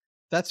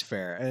 That's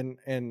fair.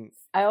 And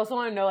I also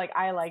want to know, like,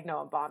 I like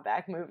Noah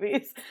Baumbach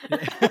movies.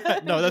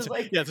 No, that's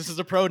like, this is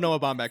a pro Noah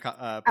Baumbach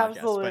podcast.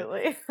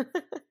 Absolutely.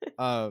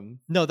 But,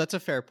 no, that's a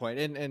fair point.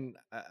 And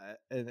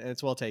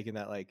it's well taken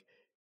that, like,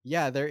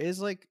 yeah, there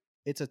is like,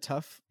 it's a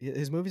tough,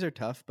 his movies are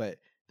tough, but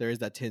there is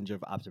that tinge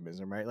of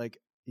optimism, right? Like,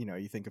 you know,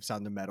 you think of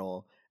Sound of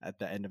Metal at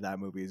the end of that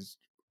movie is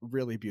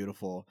really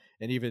beautiful.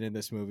 And even in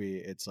this movie,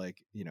 it's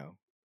like, you know,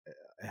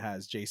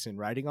 has Jason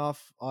riding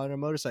off on a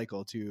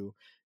motorcycle to,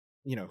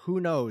 who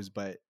knows,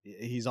 but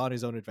he's on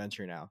his own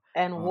adventure now.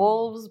 And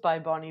Wolves by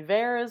Bon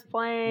Iver is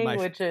playing,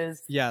 which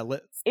is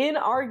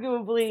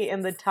inarguably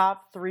in the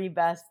top 3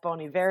 best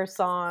Bon Iver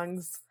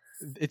songs.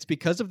 It's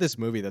because of this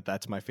movie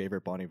that's my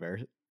favorite Bon Iver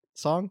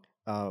song,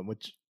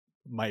 which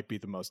might be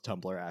the most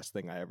Tumblr-ass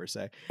thing I ever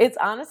say. It's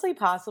honestly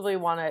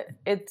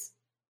it's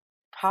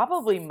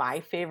probably my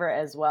favorite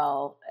as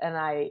well, and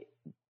I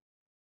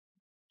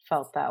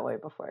felt that way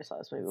before I saw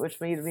this movie, which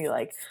made me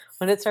like,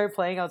 when it started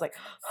playing, I was like,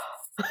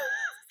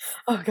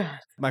 oh god.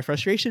 My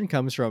frustration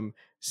comes from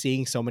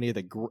seeing so many of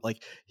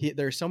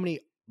there's so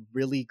many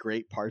really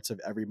great parts of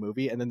every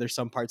movie, and then there's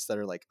some parts that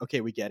are like,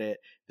 okay, we get it,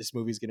 this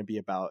movie's going to be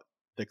about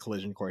the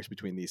collision course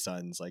between these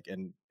sons, like,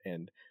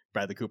 and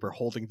Bradley Cooper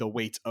holding the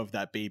weight of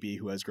that baby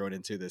who has grown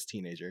into this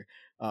teenager.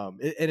 And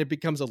it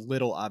becomes a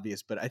little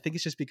obvious, but I think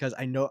it's just because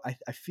I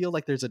feel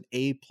like there's an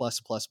A+++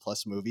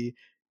 movie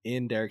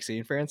in Derek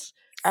Cianfrance.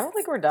 I don't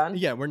think we're done.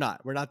 Yeah, we're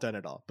not done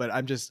at all. But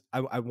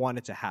I want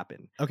it to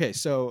happen. Okay,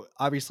 so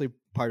obviously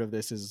part of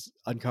this is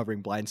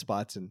uncovering blind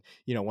spots, and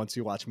once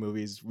we watch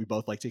movies, we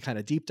both like to kind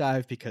of deep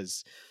dive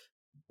because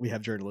we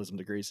have journalism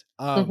degrees.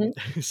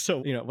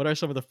 So what are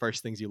some of the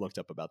first things you looked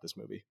up about this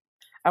movie?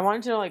 I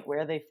wanted to know like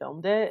where they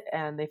filmed it,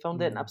 and they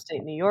filmed it in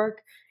upstate New York.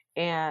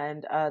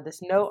 And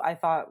this note I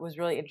thought was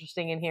really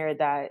interesting in here,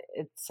 that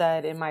it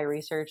said in my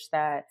research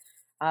that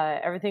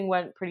everything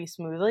went pretty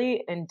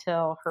smoothly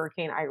until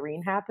Hurricane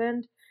Irene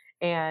happened,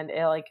 and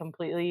it like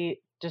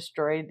completely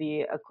destroyed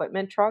the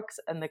equipment trucks,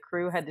 and the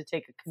crew had to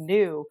take a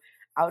canoe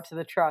out to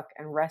the truck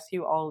and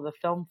rescue all of the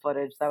film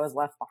footage that was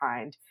left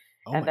behind.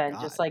 And then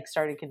just like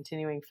started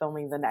continuing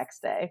filming the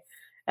next day.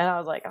 And I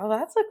was like, oh,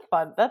 that's like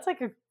fun. That's like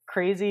a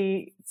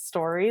crazy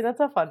story. That's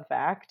a fun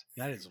fact.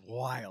 That is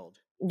wild.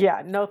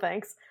 Yeah, no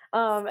thanks.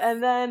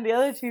 And then the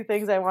other 2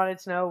 things I wanted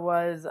to know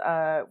was,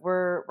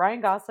 were Ryan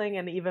Gosling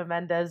and Eva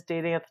Mendes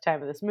dating at the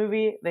time of this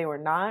movie? They were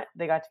not.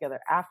 They got together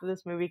after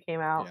this movie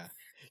came out. Yeah.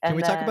 Can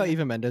we talk about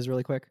Eva Mendes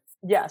really quick?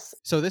 Yes.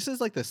 So this is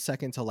like the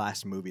second to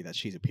last movie that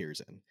she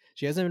appears in.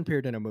 She hasn't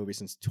appeared in a movie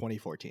since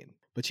 2014,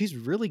 but she's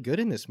really good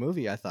in this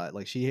movie. I thought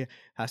like she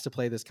has to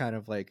play this kind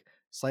of like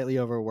slightly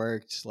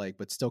overworked, like,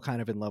 but still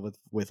kind of in love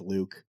with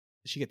Luke.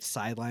 She gets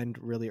sidelined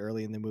really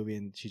early in the movie,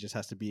 and she just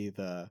has to be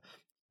the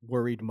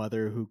worried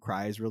mother who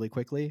cries really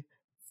quickly.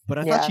 But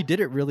I thought she did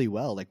it really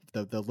well. Like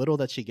the little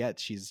that she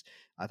gets,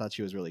 I thought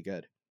she was really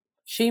good.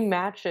 She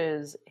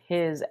matches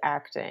his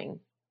acting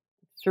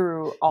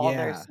through all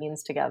their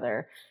scenes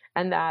together.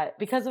 And that,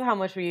 because of how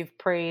much we've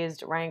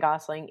praised Ryan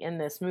Gosling in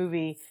this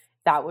movie,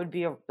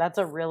 that's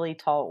a really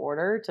tall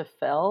order to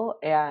fill.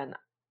 And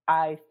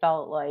I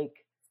felt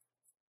like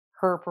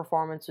her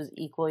performance was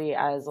equally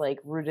as like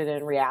rooted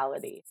in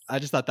reality. I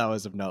just thought that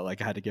was of note. Like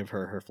I had to give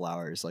her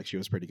flowers. Like she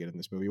was pretty good in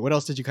this movie. What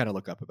else did you kind of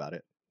look up about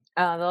it?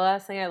 The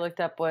last thing I looked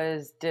up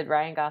was, did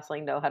Ryan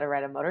Gosling know how to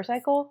ride a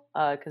motorcycle?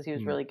 Because he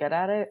was really good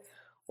at it.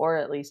 Or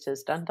at least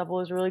his stunt double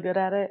was really good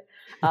at it.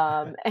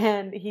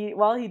 And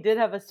while he did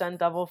have a stunt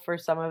double for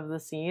some of the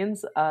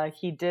scenes,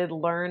 he did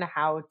learn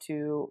how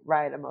to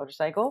ride a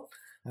motorcycle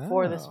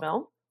for this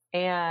film.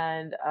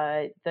 And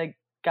the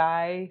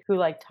guy who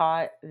like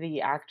taught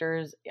the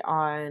actors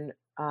on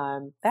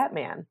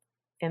Batman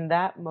in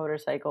that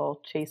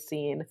motorcycle chase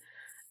scene.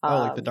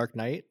 Like The Dark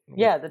Knight?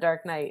 Yeah, The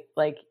Dark Knight.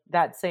 Like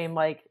that same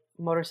like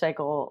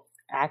motorcycle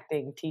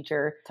acting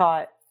teacher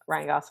taught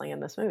Ryan Gosling in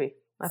this movie.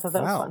 I thought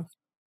that was fun.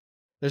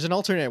 There's an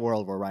alternate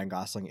world where Ryan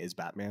Gosling is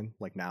Batman,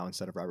 like now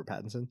instead of Robert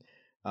Pattinson.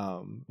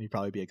 He'd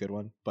probably be a good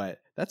one, but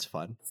that's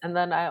fun. And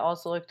then I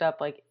also looked up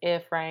like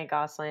if Ryan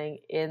Gosling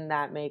in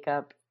that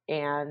makeup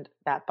and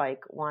that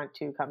bike want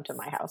to come to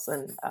my house,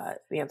 and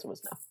the answer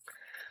was no.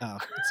 Oh,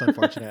 it's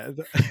unfortunate.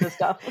 The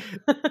stuff.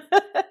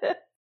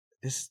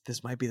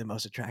 This might be the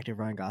most attractive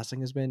Ryan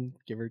Gosling has been,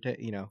 give or take,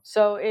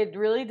 So it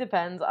really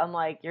depends on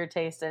like your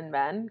taste in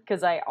men,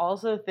 because I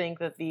also think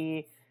that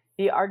the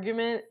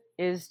argument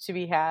is to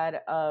be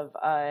had of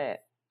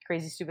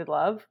Crazy Stupid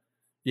Love,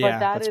 but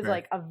that is fair.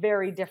 Like a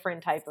very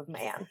different type of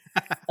man.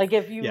 Like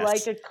if you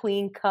like a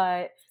clean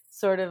cut,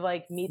 sort of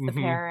like meet the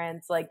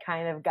parents, like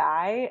kind of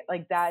guy,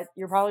 like that,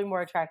 you're probably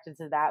more attracted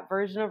to that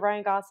version of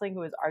Ryan Gosling,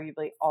 who is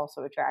arguably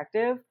also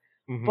attractive,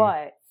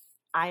 but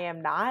I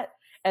am not.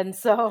 And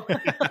so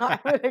I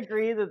would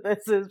agree that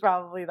this is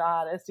probably the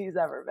hottest he's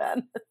ever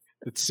been.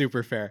 It's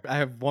super fair. I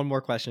have one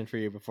more question for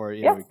you before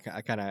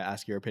I kind of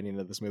ask your opinion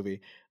of this movie.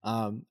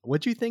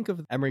 What do you think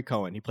of Emery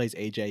Cohen? He plays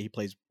AJ. He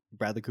plays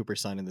Bradley Cooper's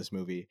son in this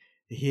movie.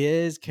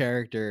 His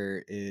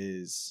character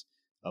is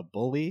a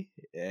bully,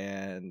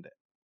 and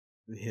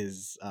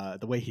his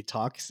the way he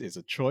talks is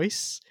a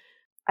choice.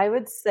 I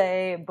would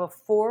say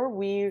before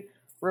we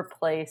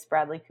replace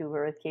Bradley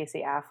Cooper with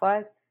Casey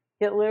Affleck,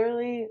 get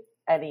literally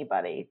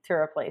anybody to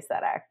replace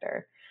that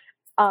actor.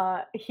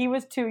 He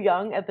was too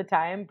young at the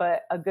time,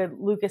 but a good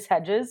Lucas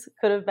Hedges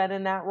could have been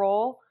in that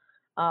role.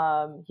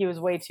 He was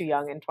way too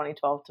young in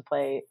 2012 to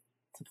play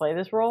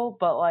this role,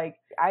 but like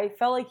I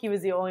felt like he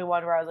was the only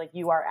one where I was like,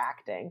 you are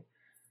acting.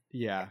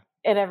 Yeah.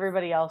 And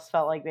everybody else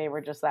felt like they were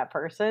just that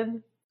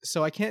person.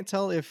 So I can't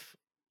tell if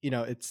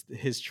it's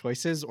his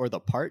choices or the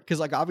part, because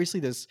like obviously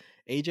this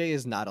AJ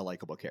is not a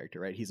likable character,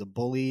 right? He's a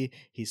bully,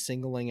 he's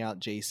singling out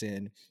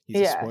Jason,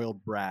 he's a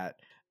spoiled brat.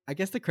 I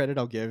guess the credit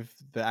I'll give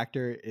the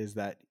actor is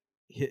that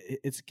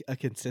it's a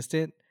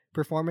consistent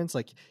performance.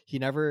 Like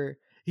he's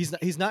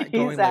not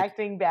going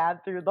acting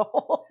bad through the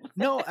whole thing.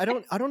 No, I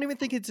don't even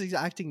think he's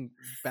acting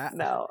bad.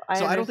 No,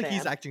 I don't think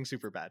he's acting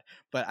super bad,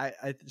 but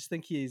I just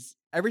think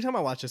every time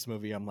I watch this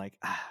movie I'm like,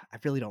 I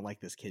really don't like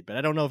this kid, but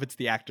I don't know if it's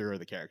the actor or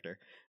the character.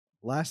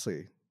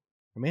 Lastly,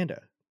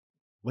 Amanda,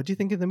 what do you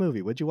think of the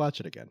movie? Would you watch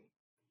it again?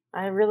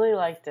 I really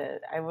liked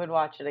it. I would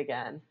watch it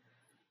again.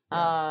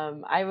 Yeah.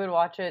 I would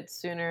watch it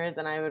sooner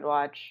than I would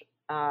watch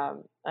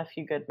A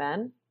Few Good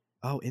Men.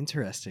 Oh,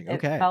 interesting.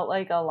 Okay. It felt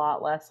like a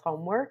lot less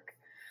homework.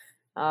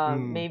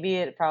 Maybe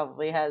it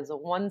probably has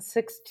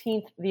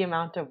 1/16 the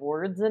amount of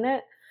words in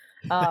it.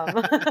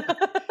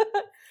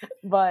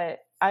 But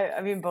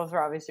I mean, both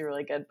are obviously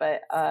really good.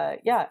 But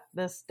yeah,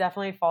 this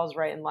definitely falls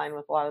right in line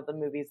with a lot of the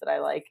movies that I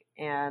like.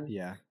 And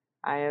yeah,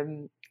 I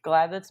am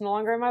glad that's no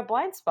longer in my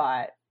blind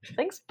spot.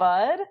 Thanks,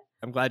 bud.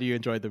 I'm glad you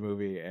enjoyed the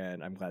movie,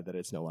 and I'm glad that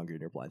it's no longer in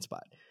your blind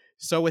spot.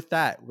 So with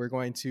that, we're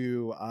going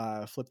to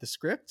flip the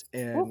script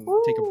and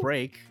take a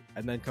break,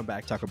 and then come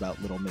back, talk about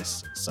Little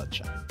Miss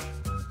Sunshine.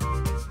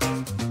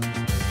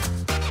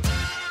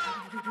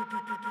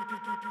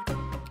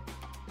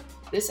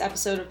 This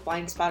episode of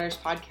Blind Spotters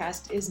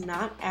podcast is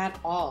not at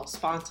all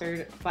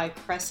sponsored by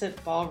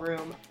Crescent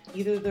Ballroom,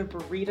 either their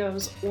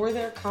burritos or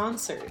their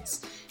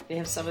concerts. They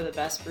have some of the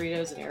best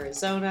burritos in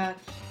Arizona.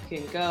 You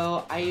can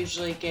go. I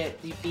usually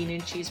get the bean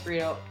and cheese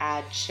burrito,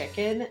 add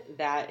chicken.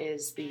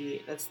 That's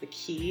the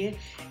key.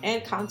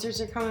 And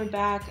concerts are coming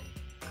back.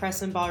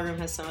 Crescent Ballroom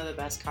has some of the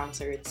best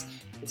concerts.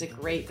 It's a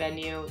great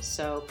venue,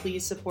 so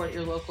please support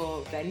your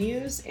local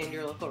venues and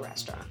your local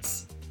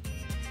restaurants.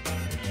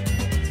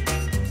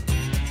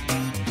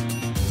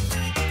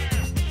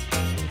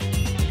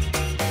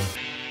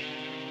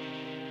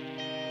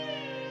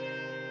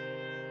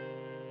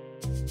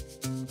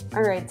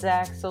 All right,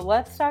 Zach, so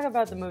let's talk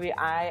about the movie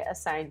I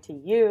assigned to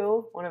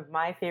you, one of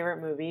my favorite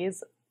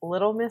movies,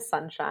 Little Miss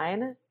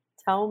Sunshine.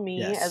 Tell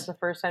me, as the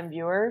first-time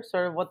viewer,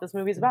 sort of what this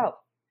movie's about.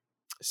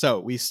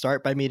 So we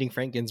start by meeting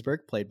Frank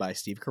Ginsburg, played by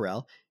Steve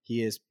Carell.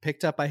 He is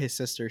picked up by his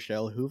sister,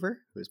 Cheryl Hoover,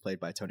 who is played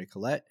by Toni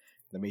Collette,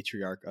 the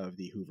matriarch of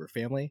the Hoover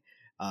family.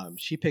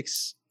 She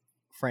picks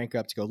Frank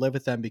up to go live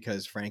with them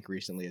because Frank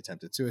recently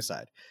attempted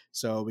suicide.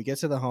 So we get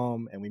to the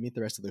home and we meet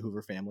the rest of the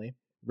Hoover family.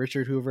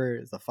 Richard Hoover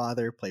is the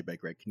father, played by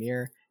Greg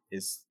Kinnear,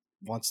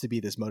 wants to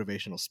be this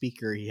motivational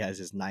speaker. He has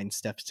his 9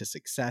 steps to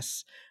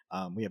success.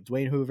 We have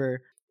Dwayne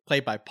Hoover,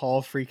 played by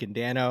Paul freaking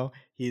Dano.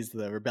 He's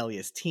the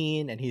rebellious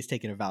teen, and he's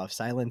taken a vow of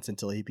silence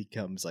until he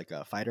becomes like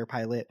a fighter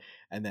pilot.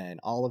 And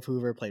then Olive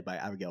Hoover, played by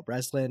Abigail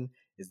Breslin,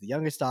 is the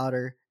youngest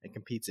daughter and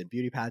competes in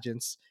beauty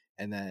pageants.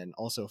 And then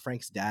also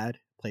Frank's dad,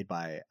 played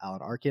by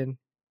Alan Arkin.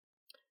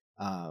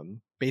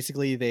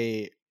 Basically,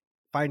 they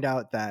find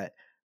out that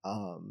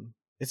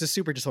it's a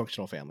super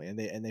dysfunctional family,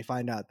 and they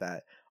find out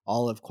that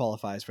Olive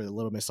qualifies for the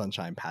Little Miss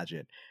Sunshine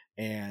pageant,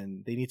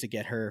 and they need to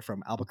get her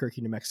from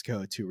Albuquerque, New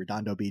Mexico to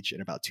Redondo Beach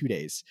in about 2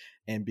 days.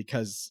 And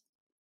because,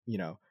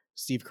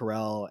 Steve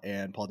Carell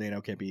and Paul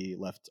Dano can't be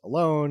left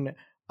alone,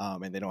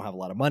 and they don't have a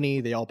lot of money,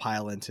 they all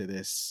pile into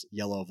this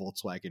yellow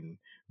Volkswagen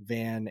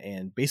van,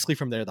 and basically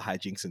from there, the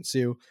hijinks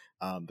ensue.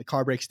 The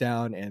car breaks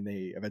down, and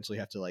they eventually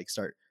have to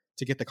start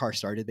to get the car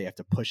started. They have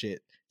to push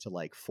it to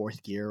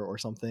 4th gear or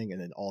something,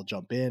 and then all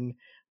jump in.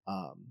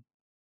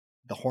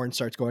 The horn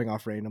starts going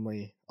off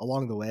randomly.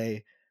 Along the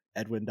way,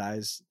 Edwin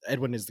dies.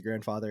 Edwin is the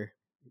grandfather,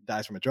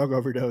 dies from a drug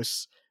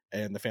overdose,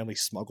 and the family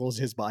smuggles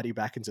his body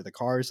back into the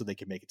car so they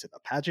can make it to the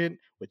pageant,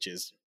 which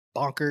is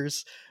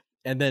bonkers.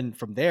 And then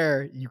from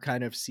there, you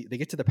kind of see, they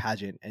get to the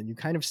pageant, and you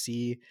kind of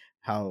see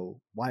how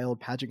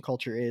wild pageant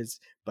culture is,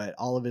 but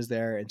Olive is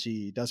there, and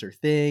she does her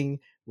thing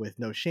with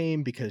no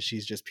shame because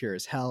she's just pure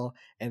as hell.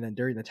 And then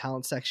during the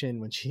talent section,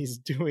 when she's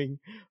doing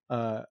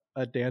a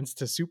dance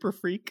to Super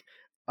Freak,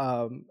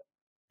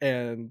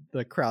 and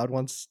the crowd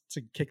wants to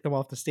kick them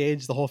off the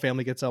stage, the whole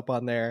family gets up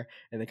on there,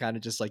 and they kind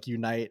of just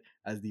unite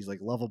as these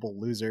lovable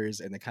losers,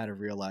 and they kind of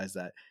realize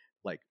that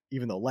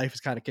even though life has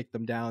kind of kicked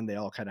them down, they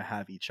all kind of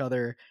have each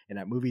other. And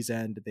at movie's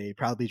end, they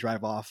proudly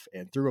drive off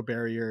and through a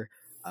barrier,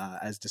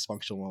 as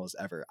dysfunctional as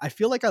ever. I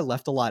feel like I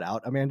left a lot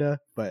out, Amanda,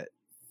 but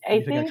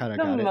I think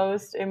the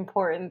most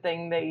important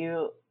thing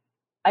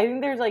I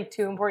think there's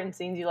 2 important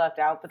scenes you left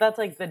out, but that's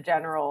the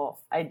general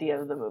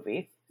idea of the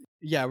movie.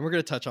 Yeah, we're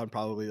going to touch on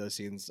probably those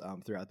scenes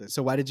throughout this.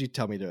 So why did you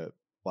tell me to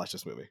watch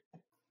this movie?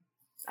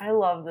 I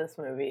love this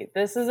movie.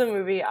 This is a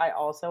movie I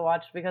also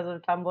watched because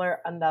of Tumblr,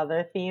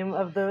 another theme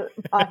of the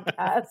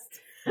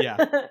podcast.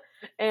 Yeah.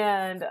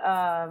 And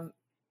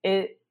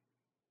it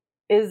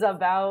is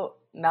about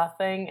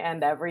nothing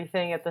and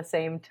everything at the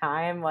same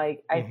time.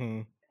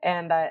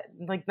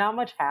 Not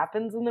much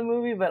happens in the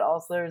movie, but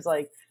also there's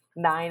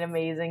 9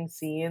 amazing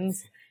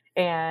scenes,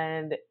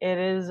 and it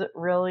is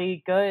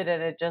really good.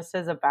 And it just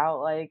is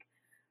about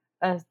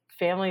a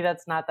family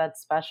that's not that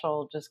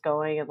special, just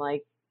going and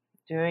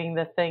doing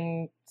the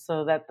thing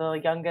so that the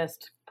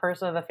youngest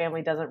person of the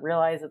family doesn't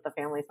realize that the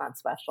family's not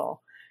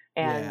special,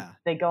 and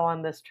they go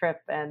on this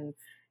trip, and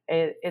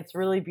it's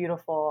really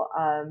beautiful.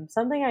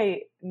 Something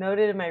I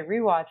noted in my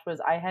rewatch was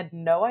I had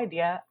no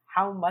idea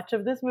how much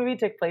of this movie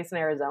took place in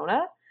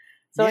Arizona.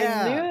 So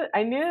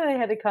I knew they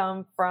had to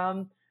come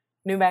from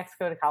New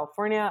Mexico to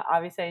California.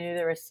 Obviously, I knew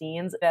there were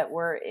scenes that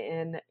were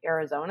in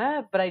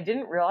Arizona, but I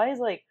didn't realize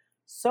like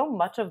so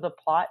much of the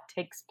plot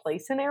takes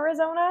place in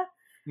Arizona.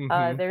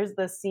 There's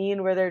the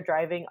scene where they're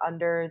driving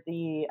under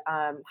the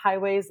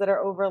highways that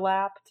are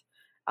overlapped.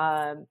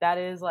 That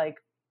is like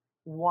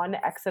one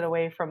exit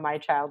away from my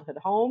childhood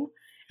home.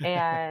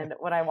 And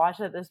when I watched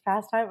it this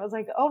past time, I was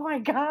like, oh my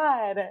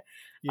God,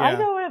 I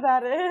know where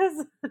that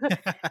is.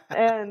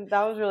 And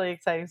that was really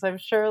exciting. So I'm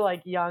sure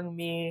like young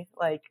me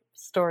like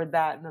stored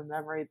that in the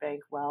memory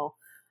bank well.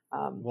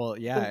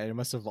 It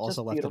must have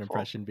also left an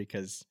impression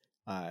because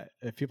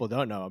if people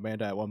don't know,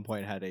 Amanda at one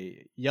point had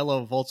a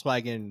yellow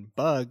Volkswagen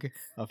Bug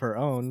of her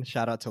own.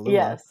 Shout out to Lula.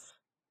 Yes,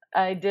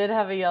 I did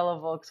have a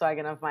yellow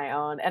Volkswagen of my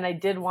own, and I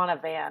did want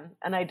a van.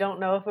 And I don't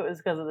know if it was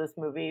because of this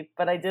movie,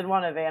 but I did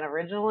want a van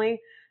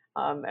originally.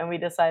 And we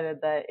decided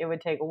that it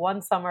would take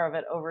one summer of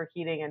it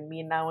overheating and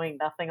me knowing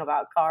nothing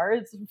about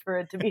cars for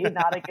it to be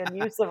not a good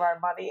use of our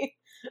money.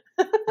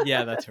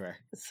 Yeah, that's fair.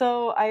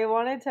 So I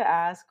wanted to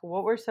ask,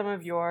 what were some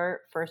of your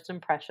first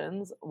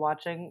impressions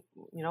watching,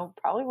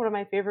 probably one of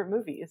my favorite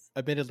movies?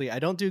 Admittedly, I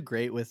don't do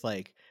great with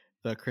like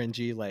the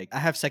cringy, like I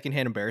have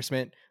secondhand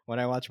embarrassment when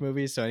I watch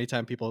movies. So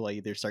anytime people like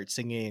either start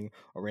singing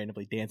or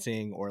randomly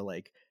dancing or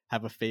like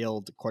have a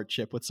failed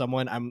courtship with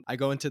someone, I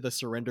go into the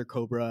surrender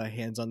cobra,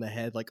 hands on the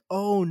head, like,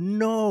 oh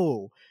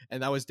no.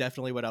 And that was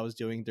definitely what I was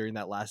doing during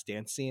that last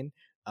dance scene.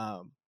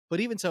 But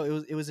even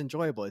so, it was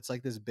enjoyable. It's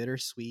like this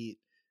bittersweet,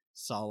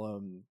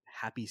 solemn,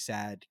 happy,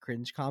 sad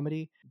cringe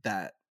comedy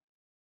that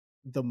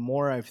the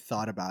more I've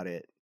thought about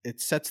it, it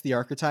sets the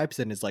archetypes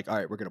and is like, all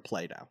right, we're going to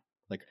play now.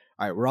 Like,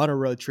 all right, we're on a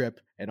road trip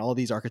and all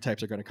these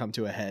archetypes are going to come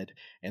to a head,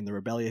 and the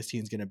rebellious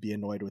teen is going to be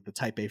annoyed with the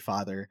type A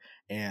father,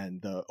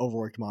 and the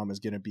overworked mom is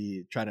going to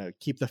be trying to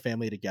keep the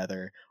family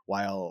together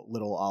while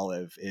little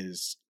Olive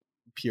is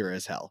pure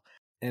as hell.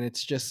 And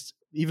it's just,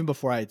 even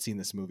before I had seen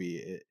this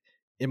movie,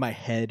 in my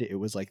head, it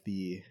was like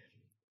the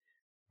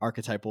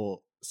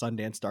archetypal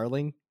Sundance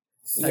Darling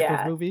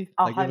type of movie.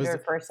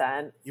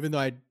 100%. Even though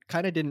I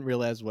kind of didn't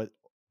realize what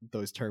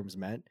those terms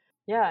meant.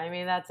 Yeah, I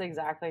mean, that's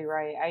exactly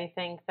right. I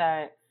think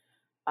that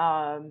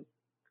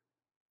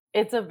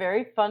it's a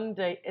very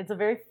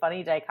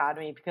funny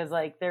dichotomy because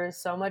like there's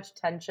so much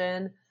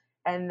tension,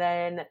 and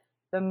then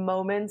the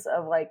moments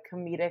of like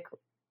comedic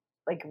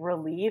like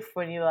relief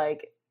when you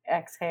like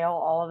exhale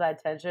all of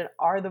that tension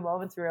are the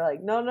moments where you're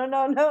like, no,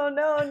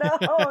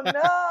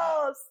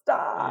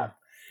 stop.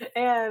 Yeah.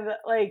 And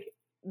like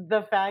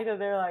the fact that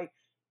they're like,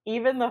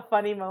 even the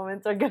funny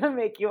moments are gonna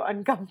make you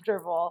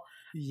uncomfortable,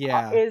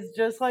 is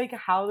just like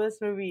how this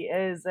movie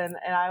is. And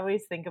I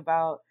always think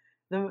about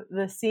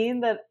the scene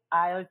that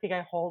I think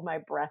I hold my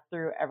breath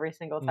through every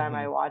single time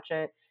I watch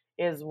it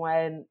is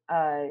when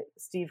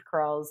Steve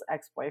Carell's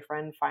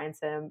ex-boyfriend finds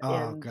him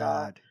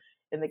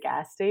in the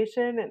gas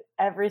station, and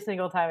every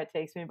single time it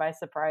takes me by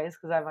surprise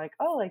because I'm like,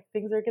 oh, like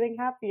things are getting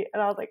happy,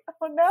 and I was like,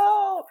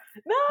 oh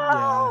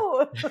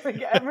no,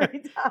 like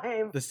every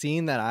time. The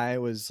scene that I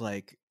was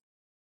like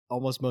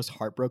almost most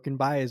heartbroken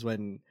by is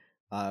when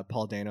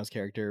Paul Dano's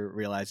character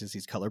realizes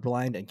he's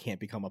colorblind and can't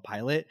become a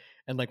pilot,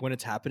 and like when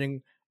it's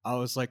happening, I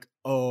was like,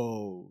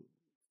 oh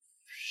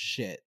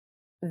shit.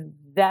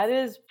 That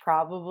is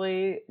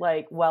probably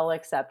like well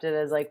accepted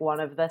as like one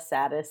of the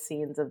saddest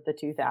scenes of the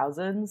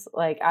 2000s.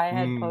 Like I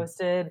had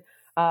posted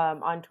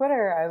on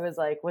Twitter, I was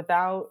like,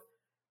 without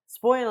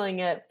spoiling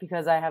it,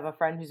 because I have a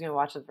friend who's gonna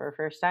watch it for the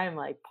first time,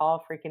 like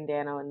Paul freaking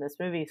Dano in this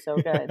movie, so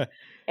good.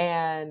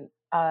 And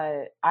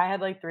I had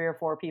like 3 or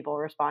 4 people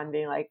respond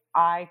being like,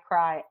 I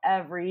cry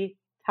every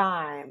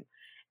time.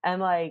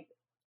 And like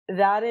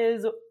that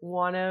is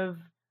one of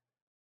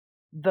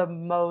the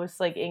most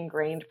like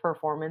ingrained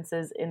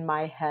performances in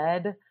my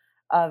head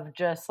of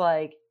just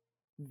like,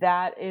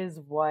 that is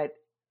what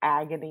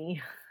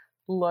agony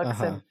looks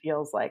and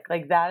feels like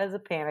that is a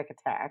panic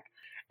attack.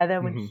 And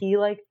then when he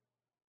like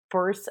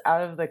bursts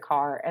out of the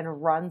car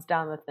and runs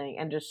down the thing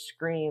and just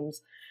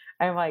screams,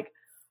 I'm like,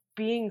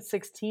 being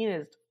 16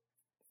 is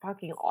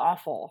fucking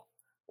awful.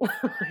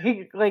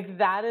 like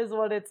that is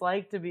what it's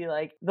like to be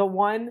like, the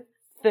one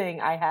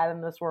thing I had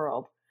in this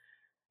world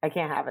I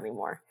can't have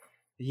anymore.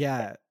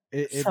 Yeah.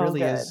 It so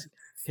really good. Is.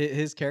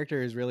 His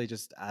character is really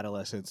just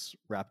adolescence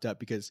wrapped up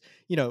because,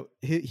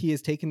 he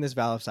has taken this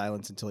vow of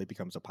silence until he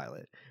becomes a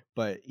pilot.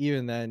 But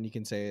even then, you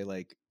can say,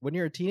 like, when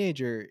you're a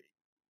teenager,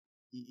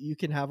 you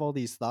can have all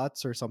these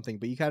thoughts or something,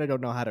 but you kind of don't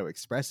know how to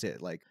express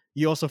it. Like,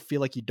 you also feel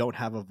like you don't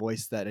have a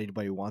voice that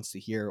anybody wants to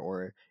hear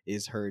or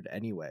is heard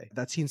anyway.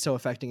 That scene's so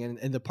affecting.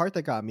 And the part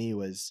that got me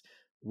was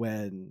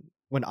when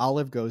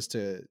Olive goes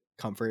to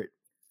comfort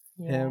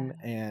him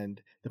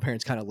and the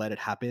parents kind of let it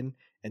happen,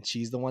 and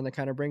she's the one that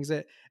kind of brings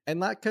it. And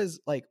not because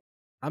like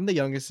I'm the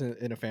youngest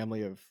in a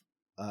family of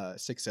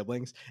 6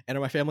 siblings, and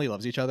my family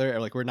loves each other,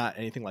 and like we're not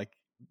anything like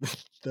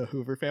the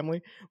Hoover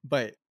family,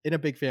 but in a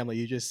big family,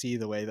 you just see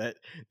the way that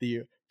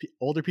the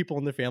older people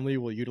in the family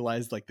will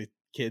utilize like the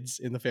kids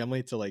in the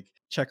family to like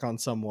check on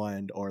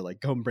someone or like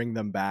go and bring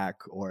them back,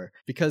 or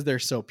because they're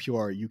so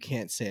pure, you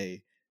can't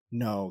say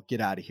no, get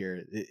out of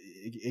here.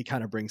 It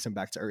kind of brings him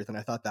back to earth, and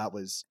I thought that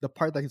was the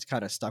part that's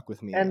kind of stuck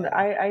with me. And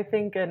I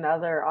think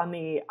another on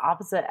the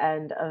opposite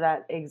end of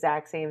that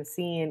exact same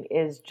scene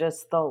is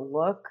just the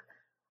look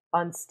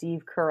on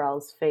Steve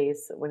Carell's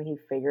face when he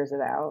figures it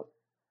out.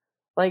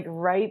 Like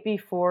right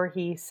before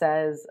he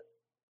says,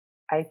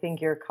 I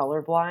think you're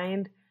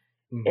colorblind,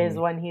 is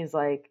when he's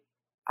like,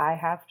 I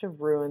have to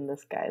ruin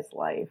this guy's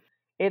life.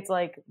 It's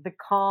like the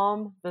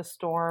calm, the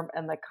storm,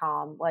 and the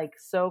calm, like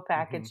so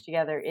packaged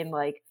together in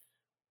like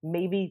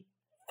maybe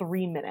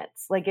 3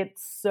 minutes. Like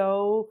it's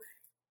so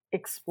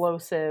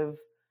explosive,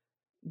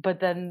 but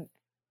then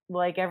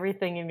like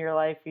everything in your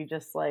life, you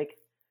just like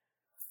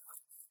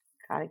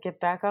gotta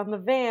get back on the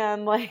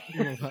van. Like,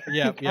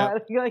 like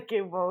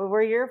well,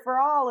 we're here for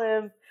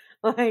Olive.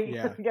 Like,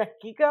 we gotta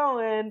keep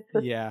going.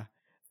 Yeah,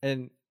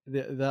 and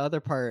the other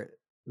part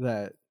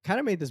that kind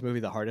of made this movie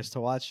the hardest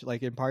to watch,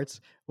 like in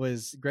parts,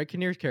 was Greg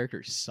Kinnear's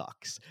character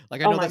sucks.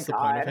 Like I know that's the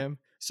point of him.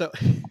 So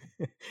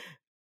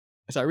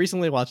I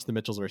recently watched The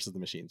Mitchells versus the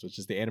Machines, which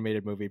is the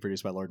animated movie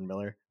produced by Lord and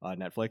Miller on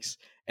Netflix.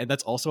 And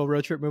that's also a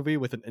road trip movie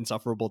with an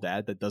insufferable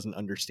dad that doesn't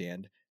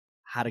understand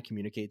how to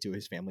communicate to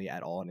his family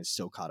at all and is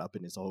so caught up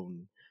in his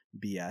own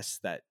BS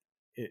that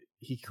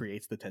he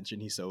creates the tension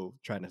he's so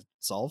trying to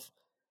solve.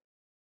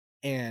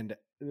 And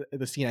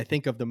the scene I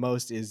think of the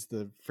most is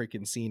the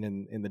freaking scene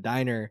in the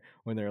diner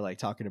when they're like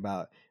talking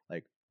about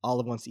like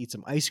Olive wants to eat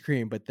some ice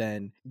cream, but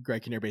then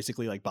Greg Kinnear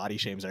basically like body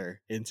shames her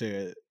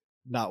into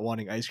not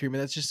wanting ice cream,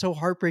 and that's just so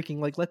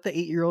heartbreaking. Like, let the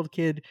 8-year-old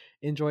kid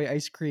enjoy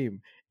ice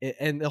cream,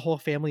 and the whole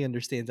family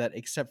understands that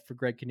except for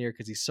Greg Kinnear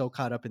because he's so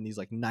caught up in these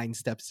like 9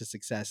 steps to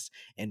success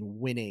and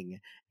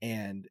winning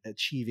and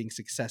achieving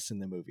success in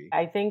the movie.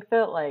 I think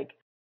that like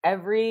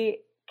every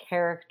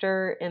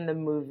character in the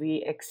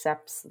movie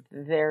accepts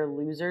their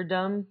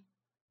loserdom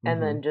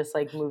and then just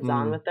like moves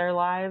on with their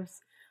lives,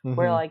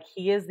 where like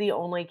he is the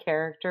only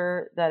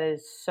character that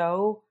is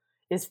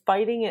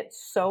fighting it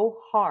so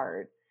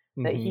hard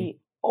that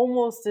he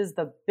almost is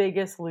the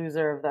biggest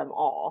loser of them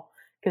all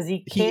because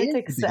he can't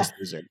accept,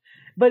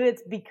 but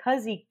it's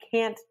because he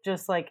can't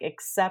just like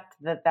accept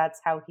that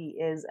that's how he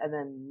is and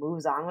then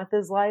moves on with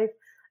his life.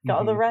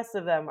 All the rest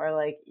of them are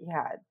like,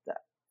 yeah,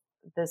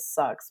 this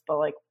sucks, but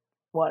like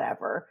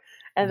whatever,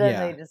 and then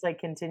they just like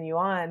continue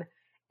on,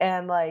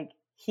 and like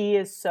he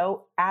is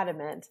so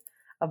adamant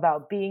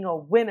about being a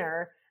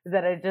winner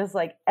that it just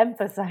like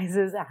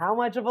emphasizes how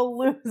much of a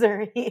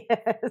loser he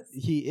is.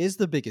 He is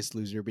the biggest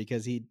loser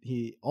because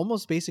he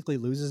almost basically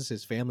loses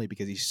his family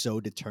because he's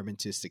so determined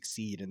to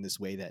succeed in this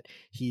way that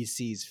he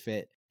sees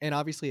fit. And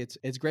obviously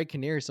it's Greg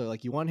Kinnear, so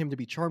like you want him to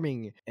be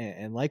charming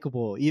and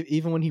likable,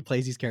 even when he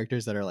plays these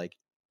characters that are like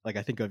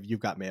I think of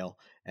You've Got Mail,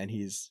 and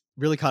he's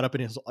really caught up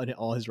in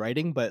all his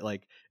writing, but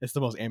like it's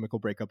the most amicable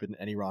breakup in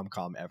any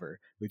rom-com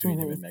ever between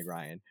him and Meg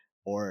Ryan.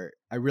 Or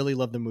I really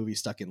love the movie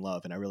Stuck in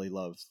Love, and I really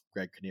love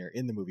Greg Kinnear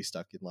in the movie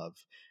Stuck in Love.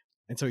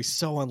 And so he's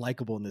so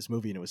unlikable in this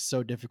movie, and it was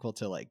so difficult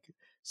to like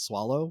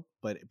swallow,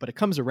 but it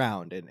comes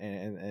around,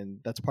 and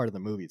that's part of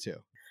the movie too.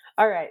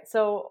 All right,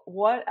 so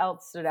what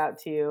else stood out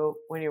to you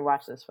when you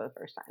watched this for the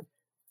first time?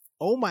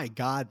 Oh my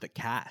God, the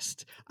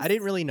cast. I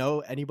didn't really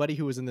know anybody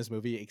who was in this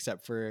movie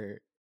except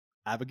for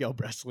Abigail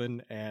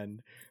Breslin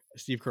and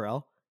Steve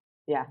Carell.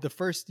 Yeah. The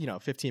first,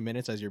 15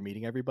 minutes as you're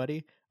meeting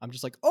everybody, I'm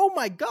just like, oh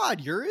my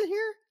God, you're in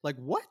here? Like,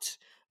 what?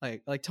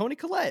 Like Toni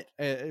Collette,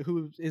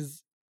 who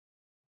is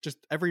just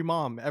every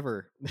mom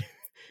ever,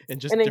 and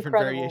just different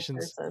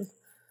variations.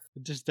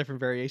 Just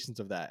different variations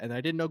of that. And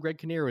I didn't know Greg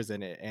Kinnear was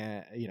in it.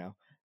 And,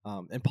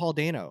 and Paul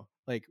Dano.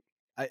 Like,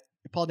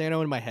 Paul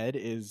Dano in my head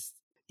is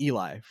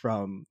Eli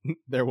from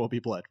There Will Be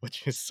Blood,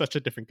 which is such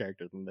a different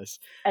character than this.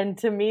 And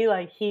to me,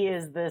 like, he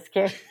is this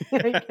character.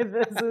 Like,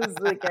 this is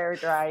the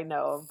character I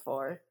know him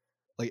for.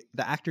 Like,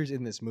 the actors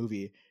in this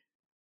movie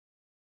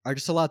are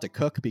just allowed to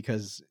cook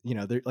because,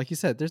 like you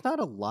said, there's not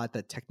a lot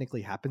that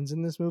technically happens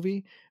in this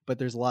movie, but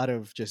there's a lot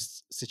of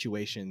just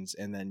situations,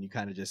 and then you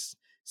kind of just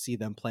see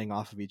them playing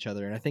off of each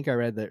other. And I think I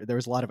read that there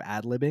was a lot of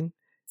ad-libbing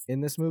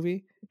in this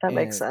movie. That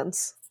makes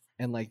sense.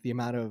 And like the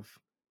amount of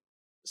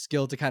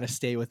skill to kind of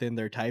stay within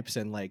their types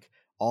and like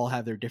all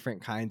have their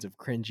different kinds of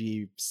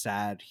cringy,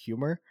 sad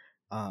humor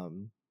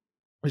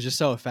was just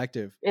so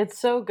effective. It's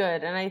so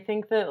good. And I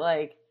think that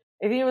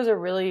I think it was a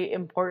really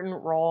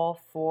important role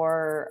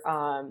for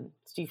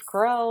Steve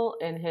Carell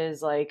in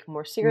his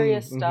more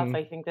serious stuff.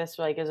 I think this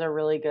is a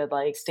really good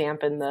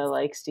stamp in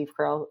the Steve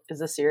Carell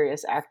is a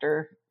serious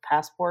actor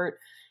passport.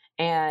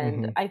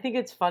 And I think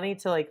it's funny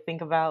to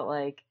think about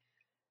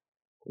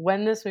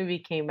when this movie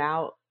came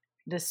out,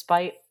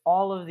 despite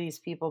all of these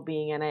people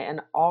being in it and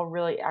all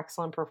really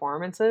excellent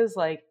performances,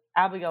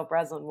 Abigail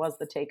Breslin was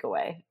the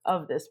takeaway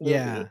of this movie.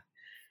 Yeah.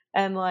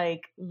 And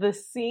the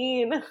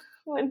scene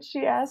when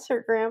she asks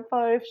her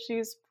grandpa if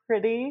she's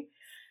pretty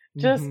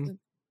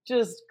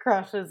just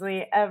crushes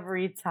me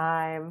every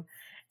time.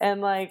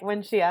 And like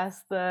when she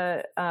asked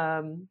Miss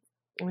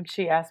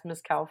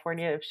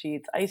California if she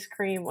eats ice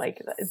cream,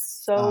 like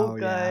it's so Oh yeah.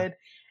 good.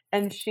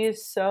 And she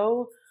is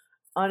so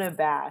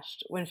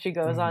unabashed when she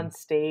goes Hmm. on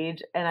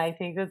stage, and I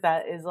think that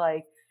that is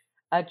like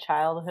a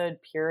childhood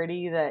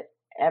purity that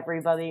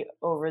everybody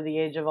over the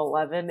age of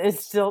 11 is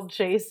still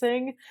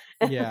chasing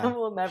and Yeah.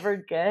 will never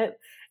get.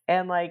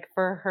 And like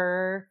for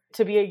her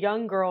to be a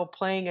young girl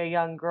playing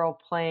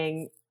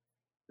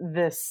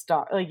this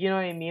star, like, you know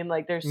what I mean?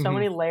 Like there's so Hmm.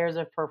 many layers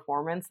of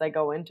performance that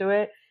go into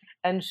it,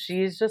 and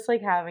she's just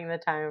like having the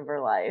time of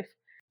her life.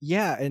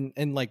 Yeah,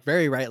 and like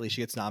very rightly,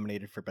 she gets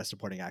nominated for Best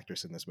Supporting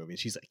Actress in this movie.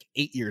 She's like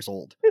 8 years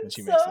old when she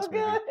It's makes so this movie.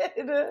 good.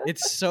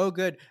 It's so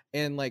good.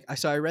 And like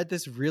I read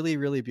this really,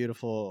 really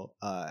beautiful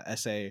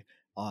essay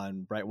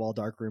on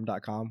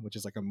brightwalldarkroom.com, which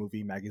is like a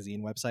movie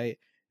magazine website,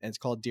 and it's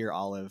called Dear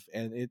Olive.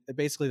 And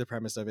basically the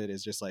premise of it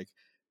is just like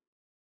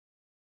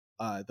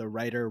the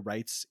writer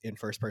writes in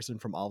first person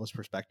from Olive's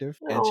perspective,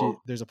 and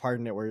Oh. there's a part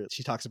in it where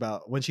she talks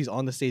about when she's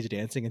on the stage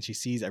dancing and she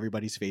sees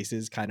everybody's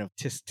faces kind of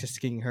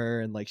tisking her,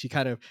 and like she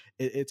kind of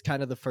it's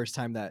kind of the first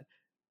time that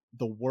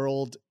the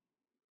world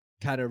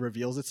kind of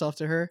reveals itself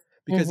to her,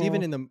 because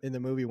even Mhm. in the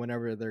movie,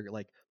 whenever they're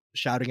like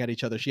shouting at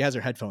each other, she has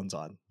her headphones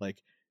on,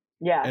 like,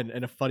 Yeah, and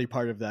a funny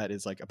part of that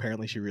is like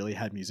apparently she really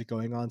had music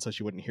going on so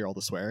she wouldn't hear all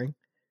the swearing.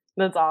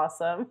 that's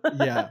awesome.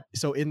 Yeah,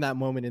 so in that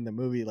moment in the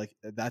movie, like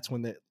that's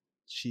when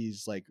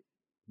she's like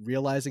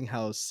realizing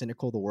how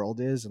cynical the world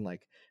is, and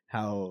like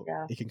how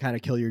Yeah, it can kind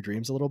of kill your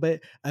dreams a little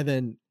bit, and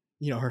then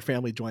her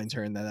family joins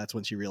her, and then that's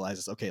when she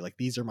realizes, okay, like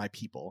these are my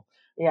people.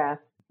 yeah.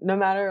 No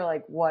matter,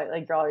 like, what,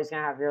 like, you're always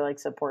gonna have your, like,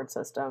 support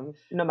system,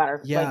 no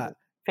matter, like, Yeah,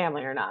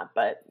 family or not,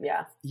 but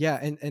yeah. yeah,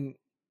 and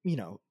you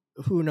know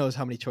who knows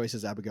how many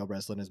choices Abigail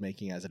Breslin is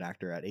making as an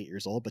actor at 8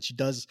 years old, but she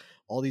does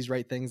all these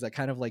right things that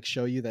kind of like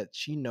show you that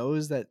she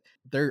knows that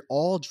they're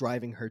all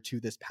driving her to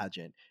this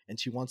pageant, and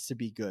she wants to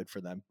be good for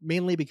them,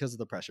 mainly because of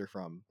the pressure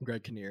from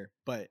Greg Kinnear,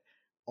 but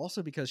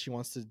also because she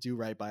wants to do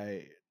right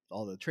by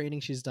all the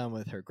training she's done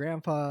with her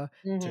grandpa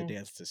to Mhm.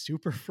 dance to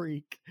Super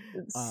Freak.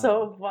 It's um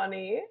so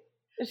funny.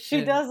 She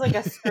and does, like, a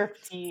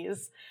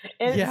striptease.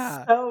 It's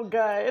yeah, so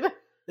good.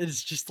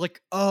 it's just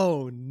like,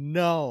 oh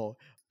no.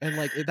 And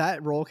like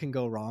that role can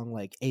go wrong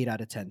like 8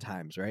 out of 10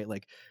 times, right?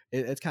 Like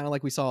it's kind of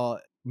like we saw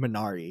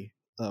Minari,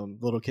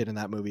 little kid in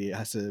that movie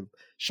has to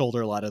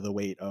shoulder a lot of the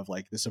weight of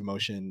like this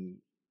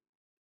emotion,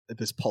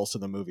 this pulse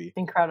of the movie.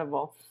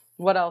 Incredible.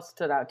 What else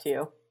stood out to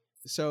you?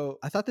 So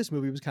I thought this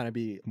movie was kind of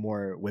be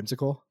more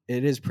whimsical.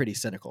 It is pretty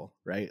cynical,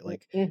 right?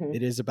 Like Mhm.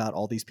 it is about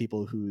all these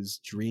people whose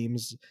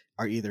dreams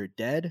are either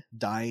dead,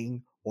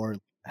 dying, or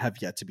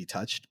have yet to be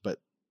touched, but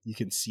you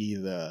can see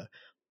the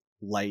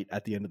light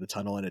at the end of the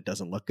tunnel and it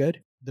doesn't look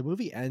good. The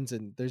movie ends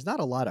and there's not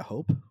a lot of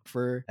hope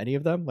for any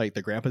of them. Like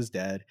the grandpa's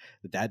dead,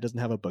 the dad doesn't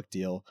have a book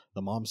deal,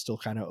 the mom's still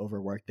kind of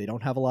overworked, they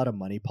don't have a lot of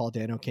money. Paul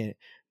Dano can't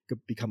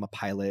become a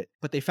pilot,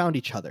 but they found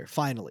each other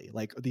finally.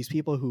 Like these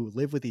people who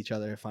live with each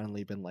other have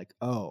finally been like,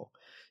 oh,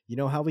 you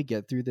know how we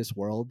get through this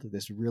world,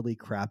 this really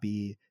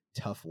crappy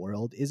tough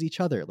world, is each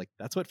other. Like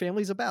that's what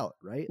family's about,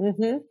 right?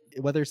 Mhm.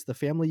 Whether it's the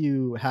family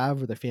you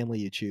have or the family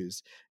you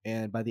choose.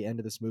 And by the end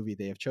of this movie,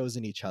 they have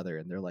chosen each other,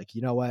 and they're like,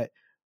 you know what,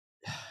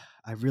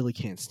 I really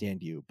can't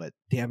stand you, but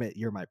damn it,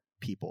 you're my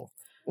people.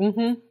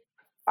 Mhm.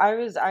 I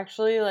was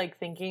actually, like,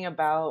 thinking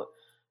about,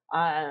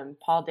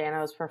 Paul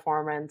Dano's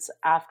performance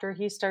after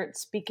he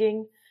starts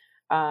speaking.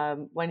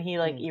 When he,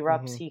 like,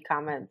 erupts, Mm-hmm. he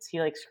comments,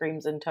 he, like,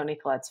 screams in Toni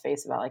Collette's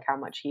face about, like, how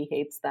much he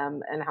hates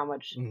them and how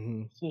much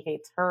Mm-hmm. he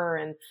hates her,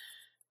 and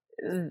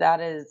that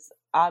is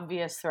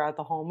obvious throughout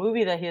the whole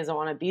movie that he doesn't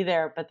wanna be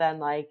there, but then,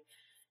 like,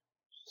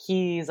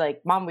 he's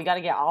like, "Mom, we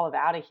gotta get Olive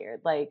out of here."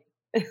 Like,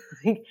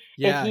 like,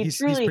 if Yeah, he he's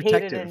truly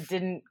hated and protective.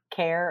 didn't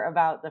care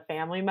about the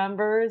family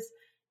members,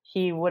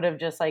 he would have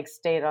just like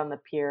stayed on the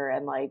pier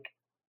and like,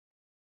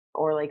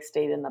 or like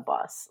stayed in the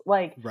bus.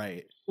 Like,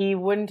 Right. he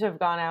wouldn't have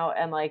gone out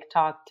and like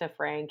talked to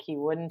Frank. He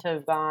wouldn't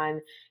have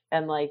gone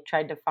and like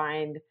tried to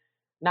find,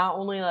 not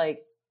only like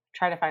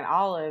try to find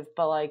Olive,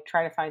 but like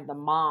try to find the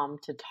mom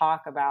to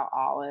talk about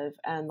Olive.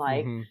 And like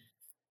Mm-hmm.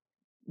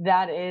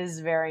 that is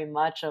very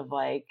much of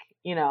like,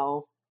 it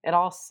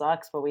all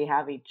sucks, but we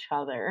have each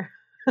other.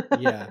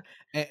 Yeah,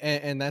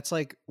 and that's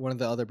like one of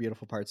the other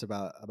beautiful parts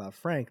about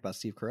Frank, about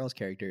Steve Carell's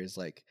character, is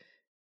like,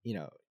 you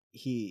know,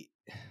 he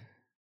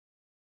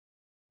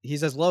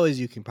he's as low as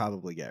you can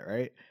probably get,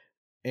 right?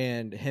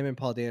 And him and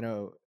Paul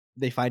Dano,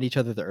 they find each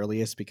other the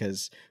earliest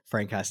because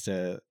Frank has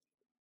to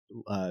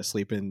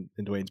sleep in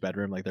Dwayne's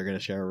bedroom, like they're gonna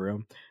share a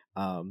room.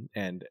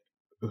 And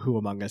who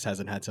among us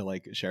hasn't had to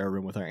like share a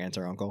room with our aunt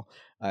or uncle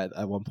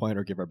at one point,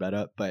 or give our bed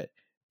up? But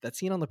that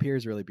scene on the pier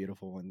is really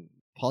beautiful when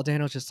Paul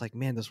Dano's just like,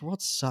 man, this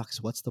world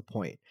sucks, what's the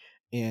point?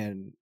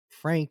 And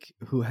Frank,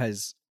 who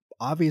has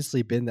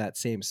obviously been that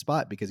same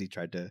spot because he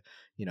tried to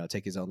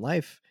take his own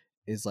life,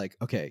 is like,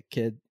 okay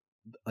kid,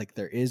 like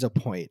there is a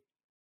point.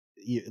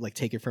 You like,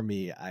 take it from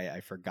me,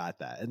 I forgot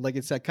that. And like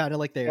it's kind of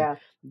like they're Yeah.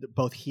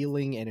 both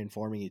healing and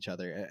informing each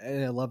other.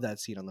 And I love that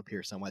scene on the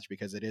pier so much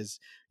because it is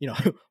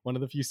one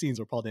of the few scenes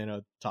where Paul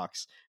Dano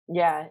talks.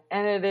 Yeah.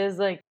 And it is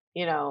like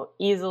you know,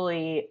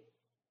 easily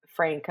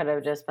Frank could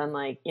have just been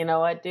like, "You know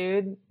what,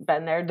 dude?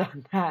 Been there,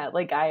 done that."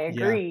 Like, I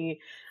Yeah.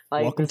 agree.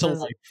 Like, Welcome this to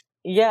is life.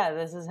 yeah,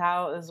 this is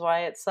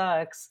why it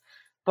sucks.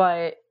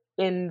 But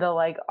in the,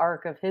 like,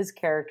 arc of his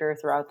character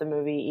throughout the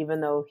movie,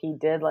 even though he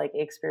did, like,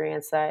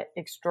 experience that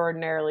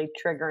extraordinarily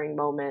triggering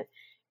moment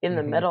in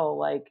the Hmm. middle,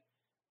 like,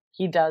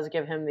 he does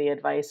give him the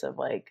advice of,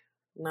 like,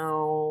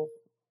 "No,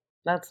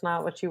 that's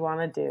not what you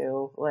wanna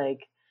do."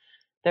 Like,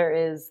 there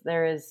is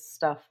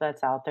stuff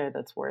that's out there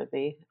that's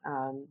worthy,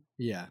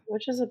 Yeah.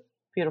 which is a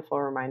beautiful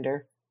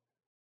reminder.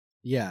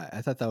 Yeah,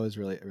 I thought that was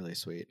really really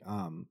sweet.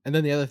 And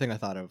then the other thing I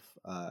thought of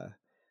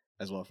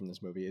as well from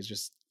this movie is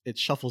just it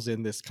shuffles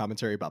in this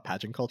commentary about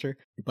pageant culture.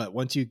 But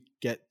once you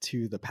get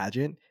to the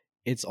pageant,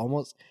 it's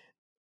almost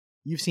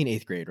you've seen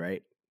Eighth Grade,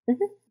 right?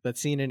 Mhm. That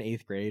scene in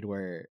Eighth Grade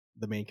where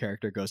the main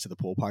character goes to the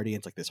pool party and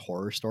it's like this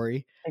horror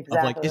story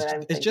of like Exactly what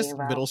I'm it's thinking just about.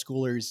 middle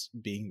schoolers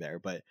being there,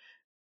 but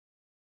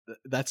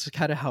that's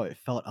kind of how it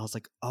felt. I was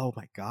like, oh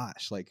my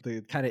gosh, like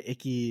the kind of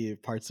icky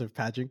parts of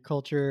pageant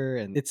culture.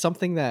 And it's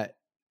something that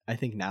I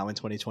think now in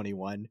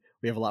 2021,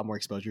 we have a lot more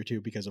exposure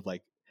to because of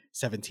like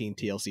 17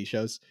 TLC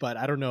shows. But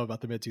I don't know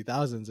about the mid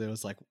 2000s. It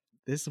was like,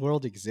 this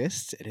world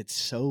exists and it's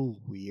so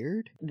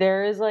weird.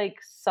 There is,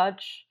 like,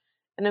 such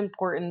an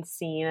important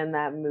scene in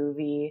that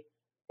movie,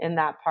 in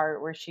that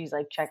part where she's,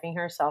 like, checking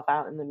herself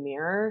out in the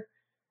mirror,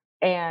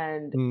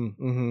 and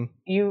Mm-hmm.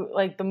 you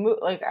like,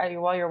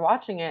 while you're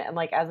watching it and,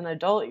 like, as an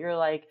adult, you're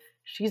like,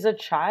 "She's a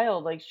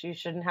child, like, she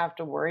shouldn't have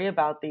to worry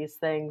about these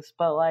things,"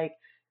 but, like,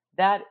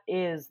 that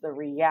is the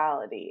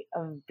reality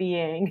of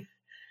being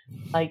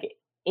like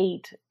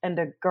 8 and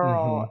a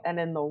Mm-hmm. girl and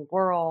in the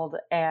world,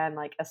 and,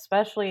 like,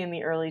 especially in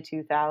the early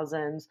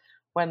 2000s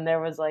when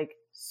there was, like,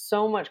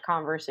 so much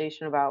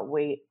conversation about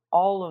weight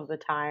all of the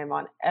time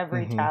on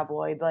every Mm-hmm.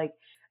 tabloid, like,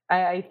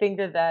 I think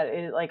that that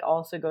is, like,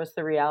 also goes to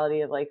the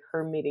reality of, like,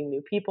 her meeting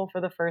new people for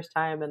the first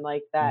time and,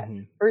 like, that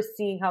Mm-hmm. her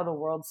seeing how the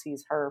world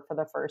sees her for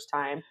the first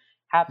time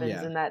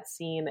happens Yeah. in that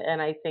scene,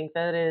 and I think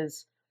that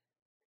is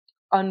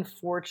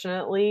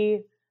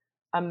unfortunately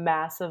a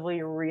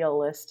massively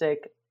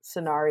realistic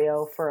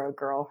scenario for a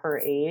girl her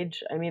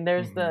age. I mean,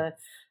 Mm-hmm.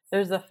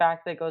 there's the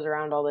fact that goes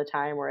around all the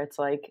time where it's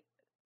like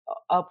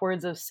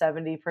upwards of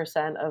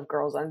 70% of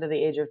girls under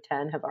the age of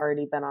 10 have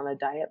already been on a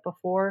diet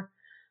before.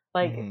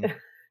 Like Mm-hmm.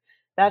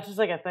 that's just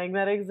like a thing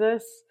that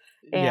exists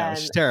Yeah, which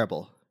and is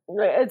terrible.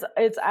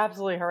 it's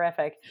absolutely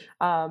horrific.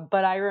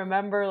 But I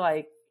remember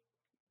like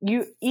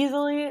you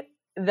easily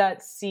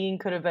that scene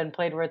could have been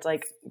played where it's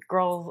like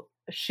girls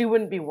she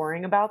wouldn't be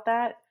worrying about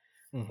that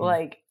Mm-hmm.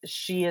 like,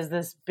 she is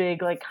this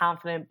big, like,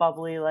 confident,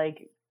 bubbly,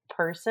 like,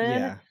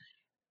 person, Yeah.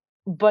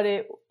 but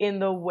it in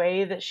the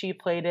way that she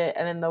played it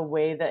and in the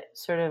way that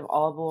sort of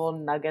all the little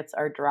nuggets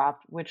are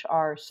dropped, which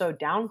are so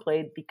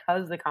downplayed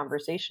because the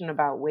conversation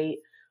about weight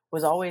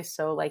was always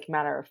so, like,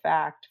 matter of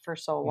fact for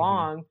so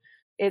Mm-hmm. long,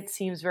 it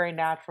seems very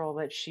natural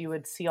that she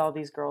would see all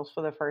these girls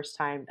for the first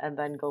time and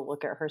then go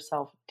look at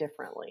herself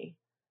differently.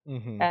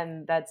 Mm-hmm.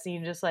 And that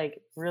scene just,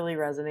 like, really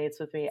resonates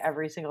with me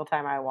every single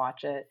time I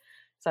watch it.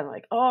 So I'm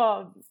like,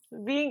 "Oh,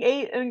 being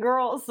 8 and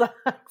girls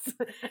sucks."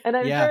 And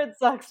I'm sure Yeah. it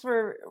sucks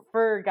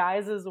for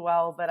guys as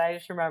well, but I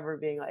just remember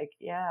being like,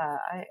 "Yeah,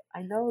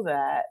 I know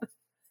that."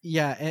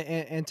 Yeah,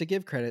 and to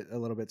give credit a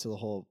little bit to the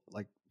whole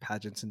like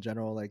pageants in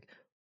general, like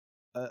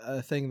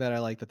a thing that I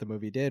like that the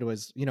movie did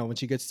was, when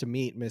she gets to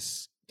meet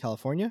Miss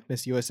California,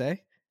 Miss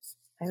USA,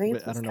 I think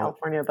it's but I Miss don't know what,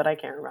 California, but I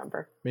can't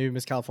remember. maybe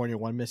Miss California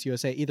won Miss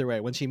USA. Either way,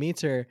 when she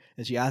meets her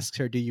and she asks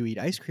her, "Do you eat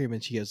ice cream?"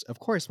 and she goes, "Of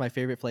course, my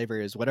favorite flavor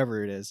is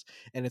whatever it is,"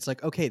 and it's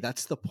like, okay,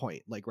 that's the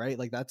point, like, right,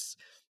 like that's,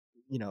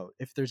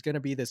 if there's gonna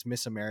be this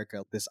Miss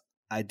America, this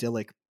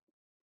idyllic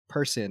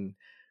person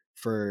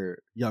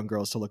for young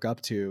girls to look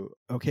up to,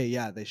 okay,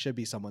 yeah, they should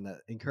be someone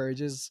that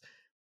encourages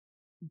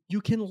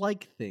you can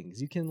like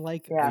things, you can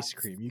like Yeah. ice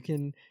cream, you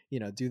can,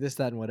 do this,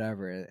 that, and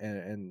whatever,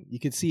 and you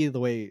can see the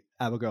way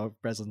Abigail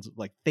Breslin's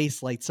like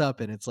face lights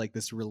up, and it's like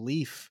this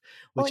relief,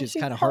 which When is she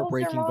kind of tells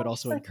her heartbreaking but mom, she's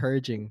also like,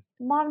 encouraging.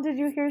 "Mom, did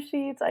you hear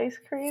she eats ice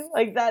cream?"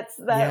 Like, that's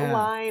that Yeah.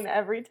 line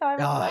every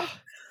time. I'm like,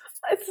 Ah,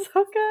 "It's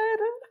so good."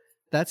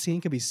 that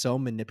scene can be so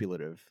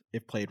manipulative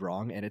if played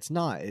wrong, and it's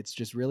not. It's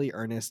just really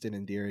earnest and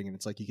endearing, and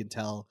it's like you can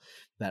tell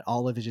that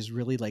Olive is just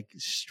really like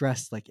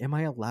stressed, like, am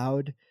I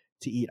allowed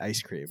to eat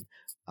ice cream?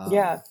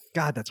 Yeah.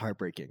 God, that's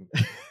heartbreaking.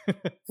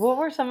 What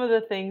were some of the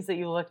things that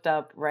you looked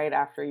up right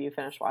after you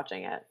finished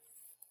watching it?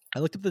 I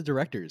looked up the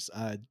directors,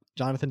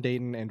 Jonathan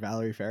Dayton and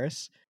Valerie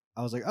Ferris.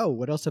 I was like, oh,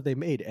 what else have they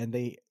made? And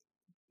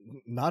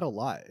not a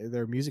lot.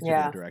 They're music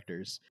video Yeah.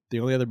 directors. The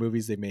only other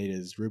movies they made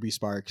is Ruby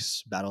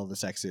Sparks, Battle of the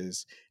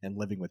Sexes, and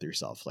Living with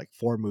Yourself. Like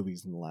 4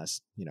 movies in the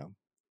last,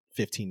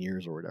 15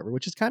 years or whatever,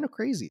 which is kind of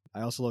crazy.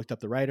 I also looked up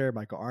the writer,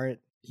 Michael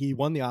Arndt. He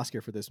won the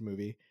Oscar for this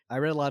movie. I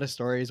read a lot of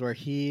stories where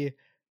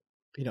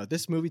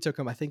this movie took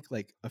him, I think,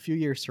 like a few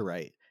years to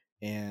write.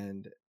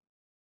 And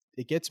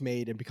it gets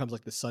made and becomes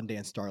like the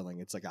Sundance darling.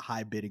 It's like a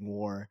high bidding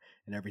war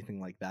and everything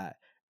like that.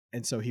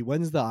 And so he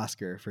wins the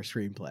Oscar for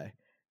screenplay,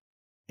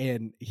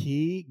 and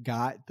he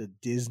got the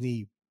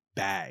Disney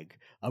bag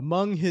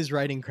among his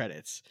writing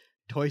credits.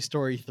 Toy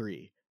Story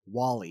 3,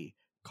 WALL-E,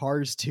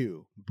 Cars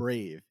 2,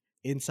 Brave,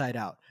 Inside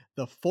Out,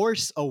 The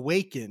Force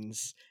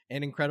Awakens,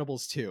 and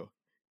Incredibles 2.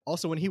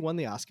 Also, when he won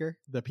the Oscar,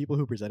 the people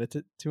who presented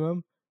it to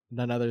him,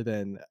 none other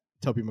than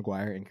Tobey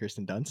Maguire and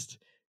Kirsten Dunst,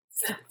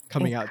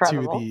 coming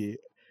Incredible. out to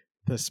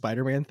the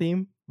Spider-Man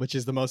theme, which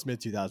is the most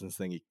mid-2000s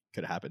thing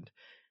could have happened.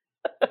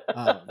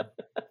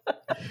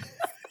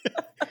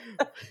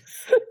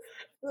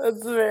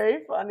 That's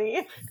very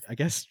funny. I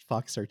guess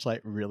Fox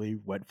Searchlight really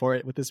went for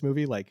it with this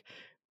movie. Like,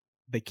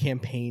 they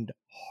campaigned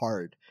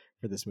hard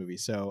for this movie.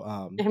 So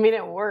I mean,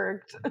 it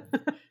worked.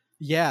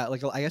 Yeah,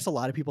 like I guess a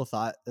lot of people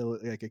thought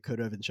it could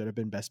have and should have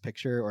been Best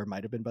Picture, or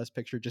might have been Best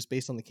Picture, just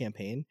based on the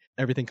campaign.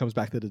 Everything comes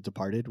back to The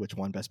Departed, which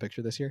won Best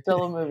Picture this year.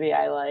 Still a movie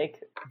I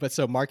like. But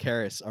so Mark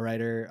Harris, a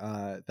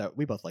writer that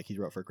we both like, he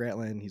wrote for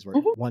Grantland. He's worked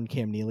one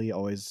Cam Neely,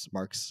 always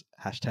Mark's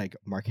hashtag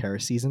Mark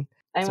Harris season.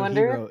 I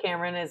wonder if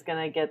Cameron is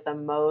going to get the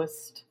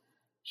most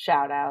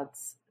shout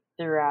outs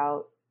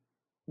throughout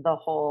the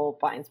whole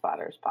Blind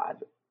Spotters pod.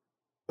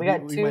 We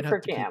got two for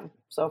Cam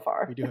so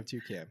far. We do have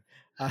two Cam.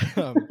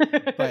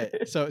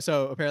 But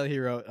so apparently he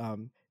wrote,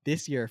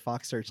 this year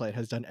Fox Searchlight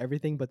has done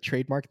everything but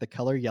trademark the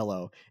color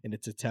yellow in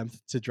its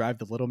attempt to drive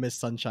the Little Miss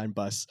Sunshine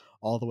bus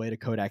all the way to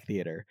Kodak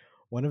Theater.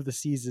 One of the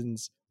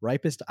season's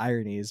ripest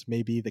ironies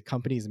may be the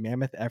company's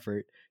mammoth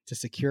effort to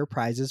secure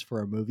prizes for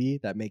a movie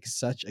that makes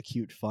such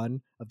acute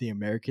fun of the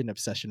American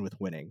obsession with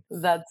winning.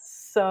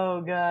 That's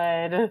so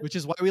good. Which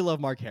is why we love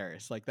Mark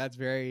Harris. Like, that's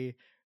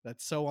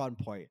so on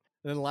point.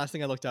 And then the last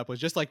thing I looked up was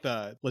just like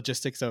the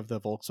logistics of the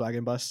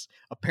Volkswagen bus.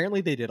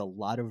 Apparently they did a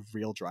lot of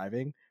real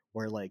driving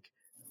where like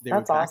they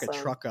would back a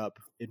truck up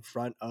in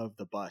front of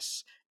the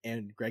bus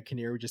and Greg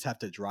Kinnear would just have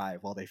to drive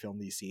while they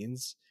filmed these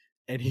scenes.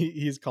 And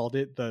he's called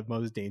it the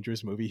most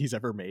dangerous movie he's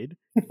ever made,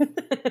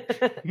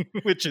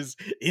 which is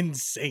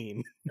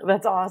insane.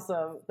 That's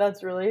awesome.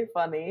 That's really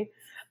funny.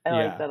 I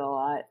like that a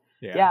lot.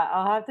 Yeah,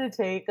 I'll have to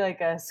take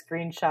like a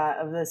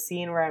screenshot of the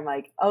scene where I'm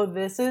like, oh,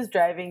 this is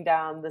driving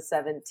down the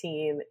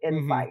 17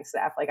 in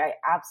Flagstaff. Like, I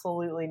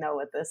absolutely know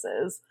what this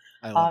is.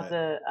 I'll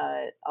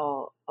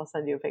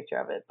send you a picture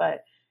of it.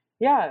 But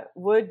yeah,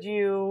 would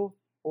you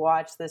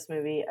watch this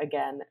movie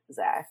again,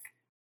 Zach?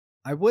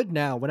 I would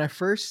now. When I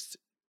first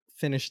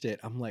finished it,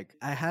 I'm like,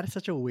 I had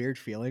such a weird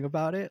feeling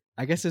about it.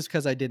 I guess it's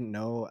because I didn't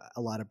know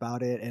a lot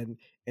about it, and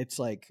it's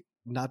like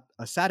not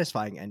a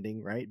satisfying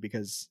ending, right?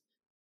 Because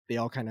they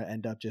all kind of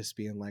end up just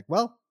being like,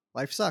 well,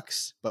 life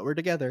sucks, but we're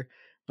together.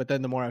 But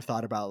then the more I've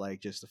thought about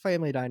like just the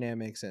family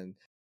dynamics, and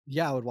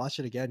yeah, I would watch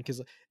it again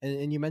because,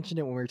 and you mentioned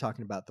it when we were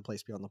talking about The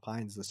Place Beyond the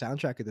Pines, the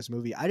soundtrack of this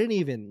movie, I didn't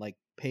even like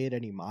pay it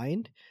any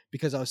mind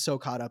because I was so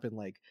caught up in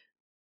like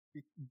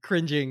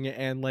cringing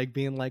and like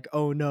being like,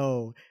 oh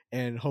no,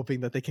 and hoping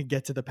that they can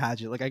get to the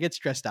pageant. Like, I get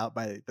stressed out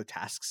by the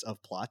tasks of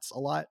plots a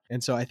lot.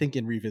 And so I think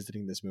in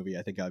revisiting this movie,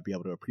 I think I would be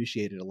able to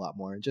appreciate it a lot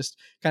more and just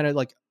kind of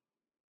like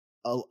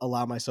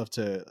allow myself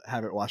to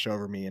have it wash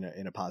over me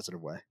in a positive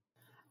way.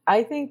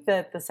 I think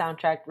that the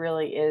soundtrack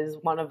really is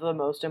one of the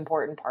most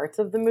important parts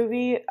of the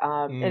movie.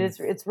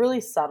 It's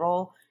really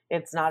subtle.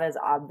 It's not as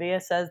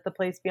obvious as The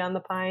Place Beyond the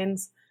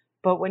Pines.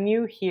 But when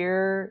you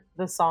hear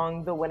the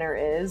song The Winner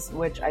Is,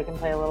 which I can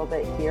play a little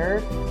bit here.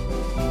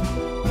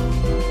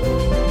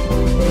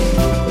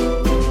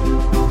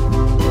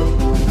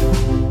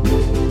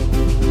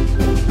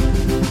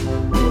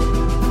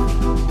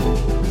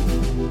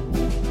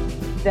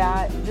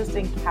 That just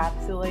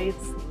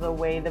encapsulates the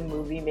way the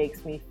movie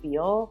makes me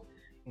feel.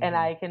 And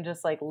I can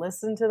just like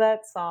listen to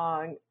that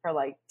song for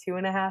like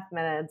 2.5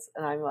 minutes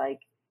and I'm like,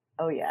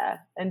 oh yeah,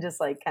 and just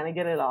like kind of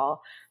get it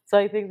all. So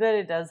I think that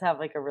it does have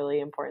like a really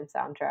important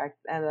soundtrack.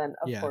 And then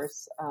of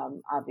course,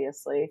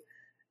 obviously,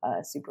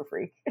 Super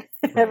Freak.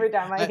 Right. Every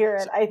time I hear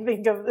it, I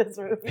think of this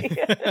movie.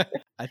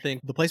 I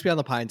think The Place Beyond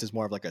the Pines is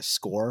more of like a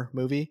score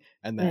movie,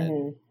 and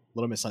then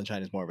Little Miss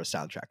Sunshine is more of a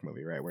soundtrack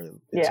movie, right? Where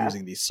it's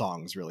using these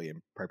songs really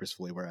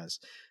purposefully, whereas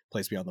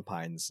Place Beyond the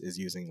Pines is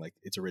using like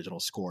its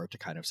original score to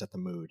kind of set the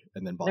mood.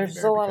 And then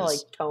there's a lot of like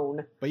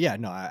tone. But yeah,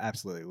 no, I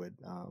absolutely would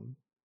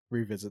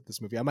revisit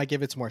this movie. I might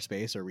give it some more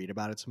space or read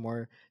about it some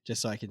more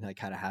just so I can like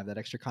kind of have that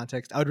extra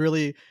context. I would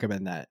really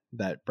recommend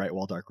that Bright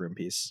Wall Dark Room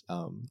piece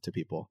to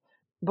people.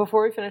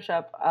 Before we finish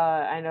up,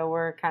 I know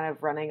we're kind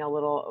of running a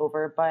little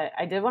over, but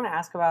I did want to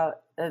ask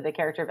about the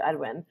character of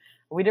Edwin.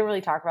 We didn't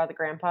really talk about the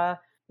grandpa.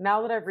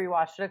 Now that I've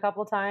rewatched it a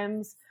couple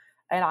times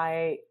and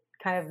I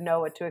kind of know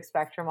what to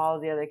expect from all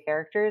of the other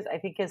characters, I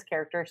think his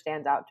character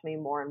stands out to me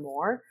more and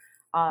more.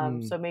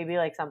 So maybe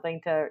like something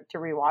to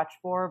rewatch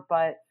for.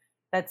 But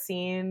that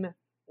scene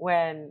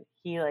when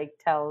he like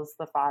tells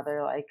the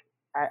father, like,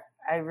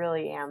 I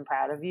really am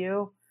proud of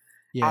you.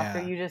 Yeah.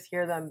 After you just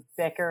hear them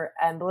bicker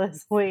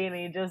endlessly, and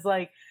he just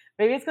like,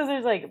 maybe it's because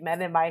there's like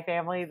men in my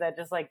family that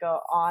just like go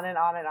on and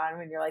on and on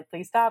when you're like,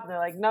 please stop, and they're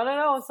like,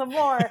 no, some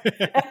more.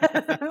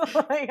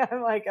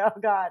 I'm like, oh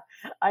god,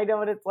 I know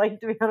what it's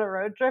like to be on a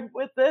road trip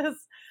with this.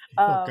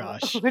 Oh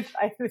gosh, which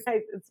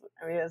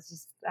it's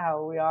just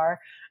how we are.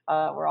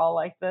 We're all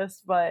like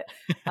this, but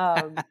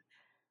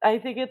I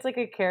think it's like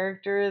a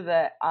character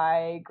that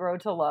I grow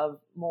to love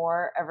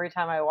more every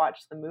time I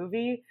watch the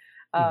movie.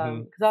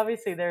 Because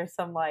obviously there's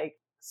some like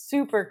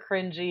super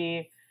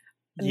cringy,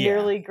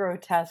 nearly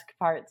grotesque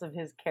parts of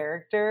his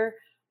character.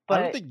 But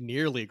I don't think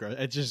nearly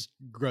it's just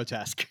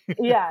grotesque.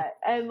 Yeah,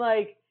 and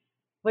like,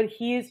 but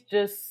he's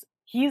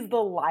the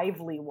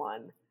lively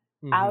one.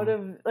 Out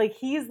of like,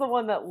 he's the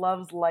one that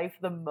loves life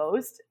the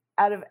most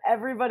out of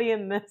everybody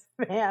in this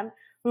van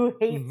who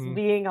hates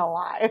being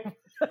alive.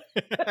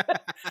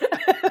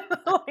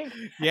 Like,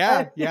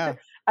 yeah.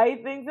 I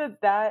think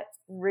that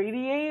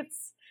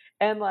radiates,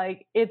 and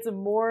like, it's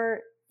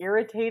more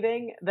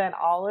irritating than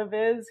Olive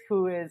is,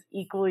 who is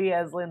equally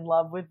as in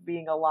love with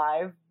being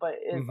alive, but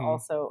is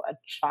also a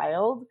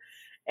child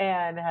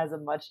and has a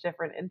much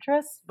different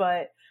interest.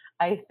 But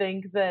I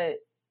think that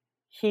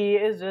he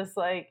is just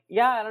like,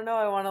 yeah, I don't know,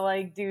 I want to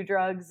like do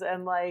drugs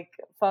and like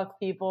fuck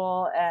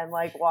people and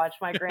like watch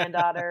my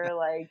granddaughter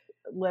like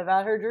live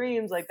out her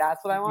dreams. Like,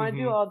 that's what I want to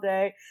do all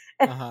day.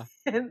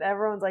 And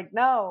everyone's like,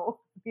 no.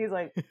 He's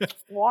like,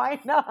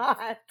 why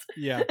not?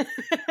 Yeah.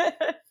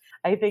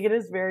 I think it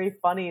is very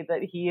funny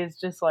that he is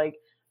just like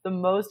the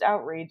most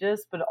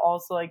outrageous, but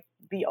also like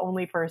the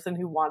only person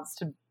who wants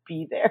to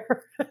be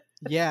there.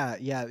 Yeah,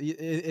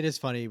 it is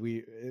funny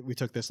we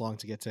took this long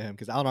to get to him,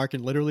 because Alan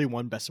Arkin literally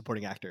won Best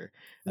Supporting Actor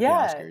at the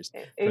Oscars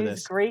for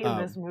this. Great in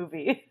this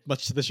movie,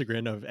 much to the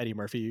chagrin of Eddie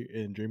Murphy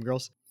in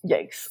Dreamgirls.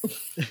 Yikes.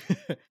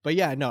 But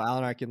yeah, no,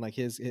 Alan Arkin, like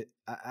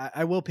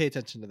I will pay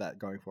attention to that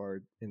going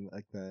forward in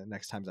like the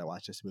next times I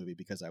watch this movie,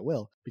 because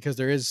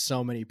there is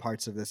so many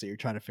parts of this that you're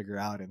trying to figure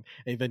out, and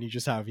then you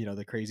just have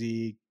the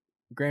crazy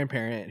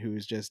grandparent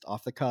who's just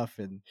off the cuff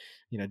and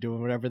doing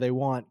whatever they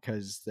want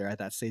because they're at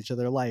that stage of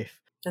their life.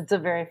 It's a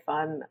very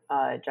fun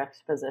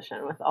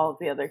juxtaposition with all of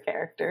the other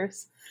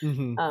characters.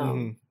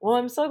 Well,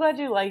 I'm so glad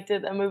you liked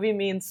it. The movie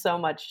means so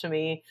much to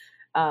me.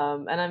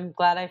 And I'm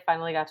glad I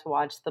finally got to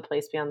watch The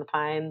Place Beyond the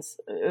Pines.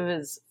 It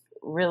was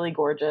really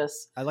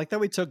gorgeous. I like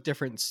that we took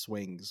different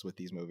swings with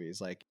these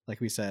movies. Like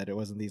we said, it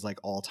wasn't these like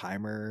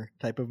all-timer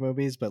type of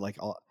movies, but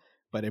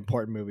but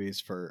important movies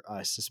for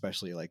us,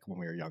 especially like when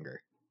we were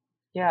younger.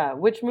 Yeah.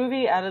 Which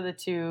movie out of the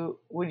two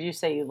would you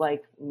say you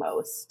like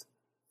most?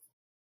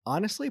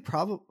 Honestly,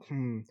 probably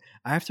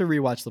I have to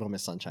rewatch Little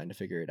Miss Sunshine to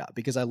figure it out,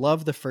 because I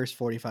love the first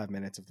 45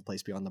 minutes of The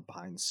Place Beyond the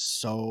Pines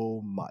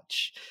so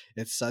much.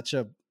 It's such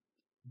a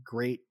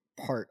great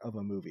part of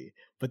a movie,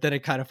 but then it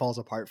kind of falls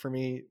apart for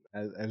me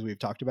as we've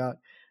talked about.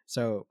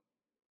 So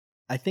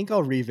I think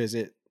I'll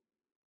revisit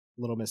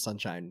Little Miss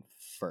Sunshine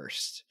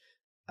first.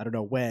 I don't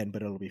know when,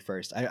 but it'll be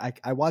first.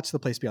 I watch The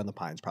Place Beyond the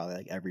Pines probably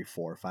like every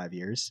 4 or 5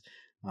 years,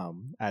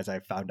 as I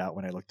found out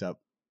when I looked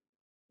up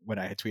when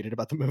I had tweeted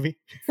about the movie.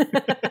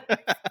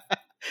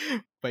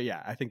 But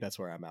yeah, I think that's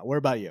where I'm at. What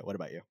about you?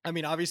 I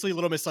mean, obviously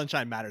Little Miss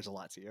Sunshine matters a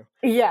lot to you.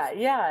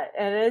 Yeah.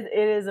 And it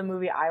is a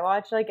movie I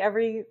watch like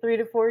every 3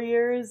 to 4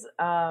 years.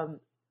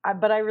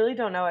 But I really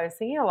don't know. I was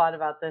thinking a lot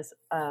about this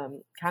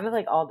kind of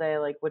like all day,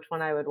 like which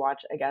one I would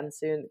watch again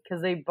soon,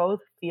 because they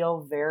both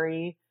feel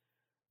very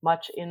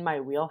much in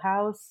my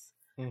wheelhouse.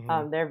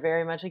 They're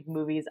very much like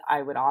movies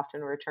I would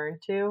often return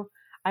to.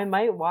 I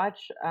might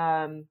watch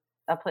The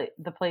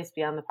Place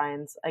Beyond the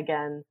Pines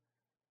again.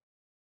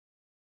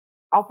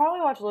 I'll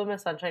probably watch Little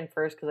Miss Sunshine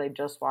first because I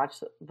just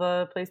watched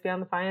The Place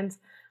Beyond the Pines.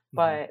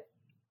 But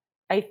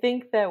I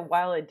think that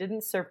while it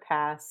didn't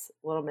surpass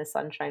Little Miss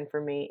Sunshine for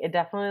me, it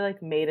definitely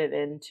like made it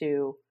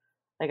into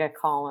like a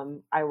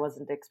column I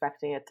wasn't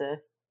expecting it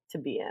to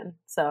be in.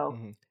 So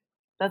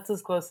that's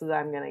as close as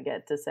I'm going to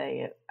get to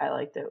saying it. I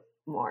liked it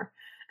more.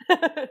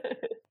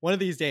 One of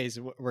these days,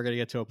 we're going to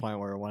get to a point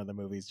where one of the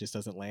movies just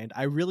doesn't land.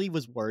 I really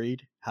was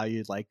worried how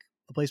you'd like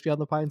The Place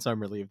Beyond the Pines, so I'm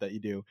relieved that you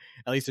do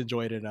at least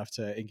enjoy it enough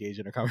to engage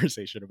in a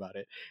conversation about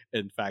it.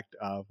 In fact,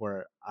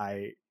 where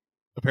I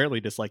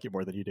apparently dislike it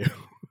more than you do.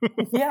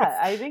 Yeah,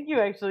 I think you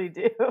actually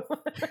do.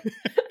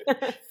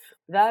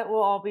 That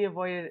will all be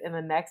avoided in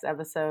the next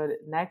episode.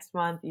 Next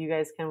month, you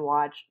guys can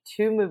watch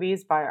 2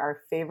 movies by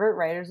our favorite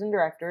writers and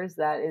directors.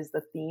 That is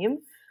the theme.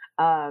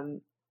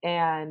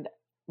 And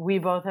we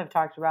both have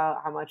talked about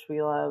how much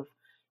we love,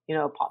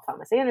 Paul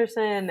Thomas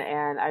Anderson,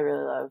 and I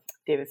really love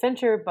David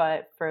Fincher.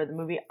 But for the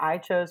movie I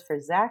chose for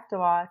Zach to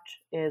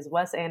watch is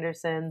Wes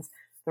Anderson's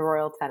The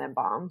Royal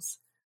Tenenbaums.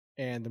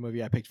 And the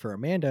movie I picked for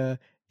Amanda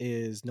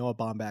is Noah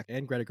Baumbach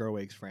and Greta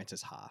Gerwig's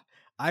Frances Ha.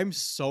 I'm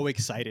so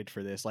excited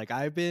for this. Like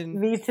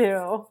Me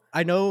too.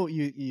 I know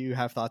you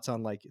have thoughts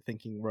on like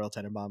thinking Royal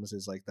Tenenbaums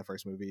is like the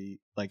first movie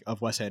like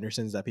of Wes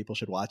Anderson's that people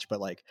should watch, but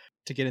like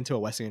to get into a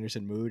Wes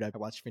Anderson mood, I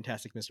watched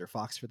Fantastic Mr.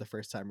 Fox for the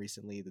first time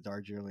recently, The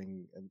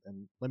Darjeeling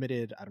and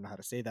Limited. I don't know how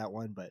to say that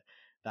one, but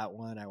that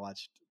one. I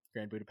watched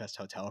Grand Budapest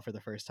Hotel for the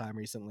first time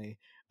recently.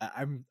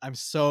 I'm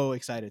so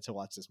excited to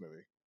watch this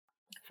movie.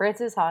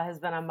 Frances Ha has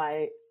been on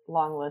my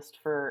long list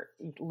for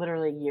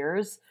literally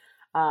years,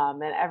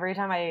 and every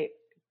time I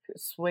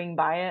swing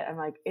by it, I'm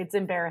like, it's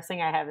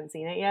embarrassing I haven't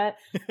seen it yet,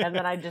 and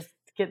then I just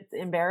get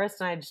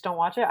embarrassed and I just don't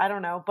watch it. I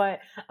don't know, but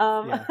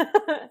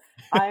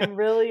I'm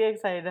really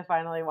excited to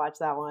finally watch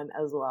that one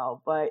as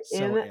well. But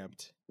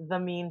the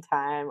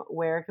meantime,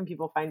 where can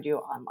people find you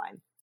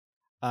online?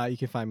 You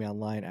can find me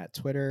online at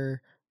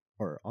Twitter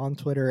or on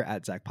Twitter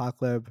at Zach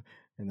Pockleb.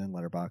 and then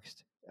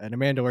Letterboxd. And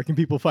Amanda, where can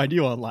people find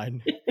you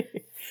online?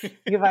 You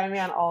can find me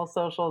on all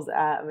socials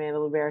at Amanda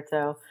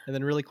Luberto. And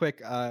then really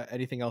quick,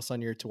 anything else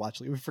on your to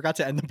watch list? We forgot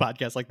to end the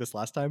podcast like this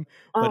last time,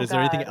 but is there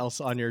anything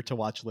else on your to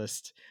watch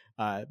list,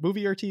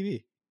 movie or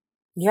TV?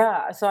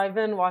 Yeah, so I've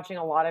been watching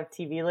a lot of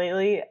TV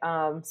lately.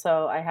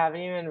 So I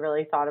haven't even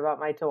really thought about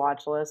my to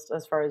watch list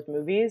as far as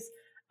movies.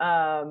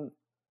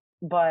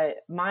 But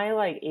my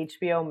like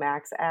HBO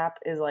Max app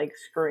is like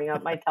screwing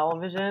up my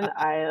television.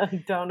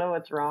 I don't know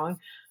what's wrong,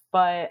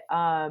 but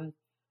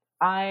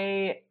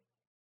I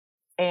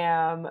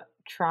am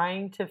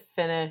trying to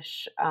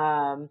finish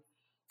A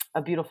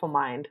Beautiful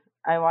Mind.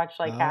 I watched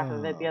like half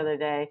of it the other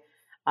day,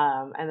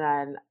 and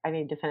then I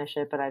need to finish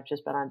it, but I've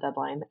just been on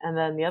deadline. And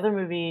then the other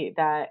movie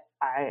that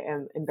I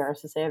am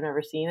embarrassed to say I've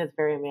never seen, it's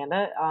very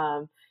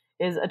Amanda,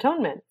 is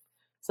Atonement.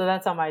 So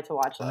that's on my to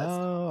watch list.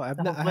 Oh, I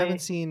haven't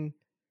seen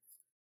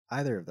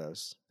either of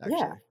those, actually.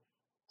 Yeah.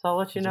 So I'll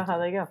let you know how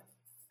they go.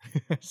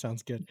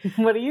 Sounds good.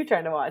 What are you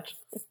trying to watch?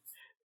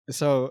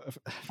 So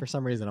for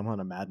some reason, I'm on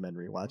a Mad Men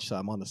rewatch, so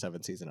I'm on the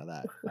 7th season of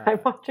that. I'm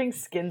watching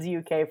Skins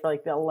UK for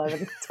like the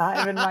 11th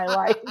time in my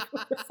life.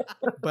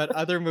 But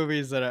other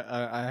movies that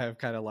I have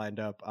kind of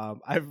lined up,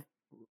 I've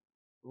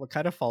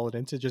kind of fallen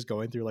into just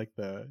going through like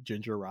the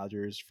Ginger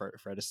Rogers,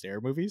 Fred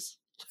Astaire movies.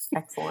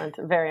 Excellent.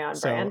 Very on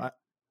brand.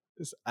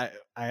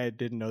 I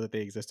didn't know that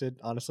they existed,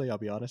 honestly. I'll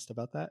be honest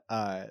about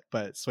that.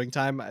 But Swing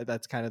Time,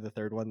 that's kind of the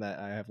third one that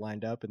I have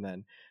lined up. And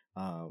then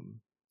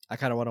I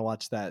kind of want to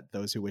watch that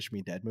Those Who Wish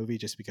Me Dead movie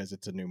just because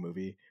it's a new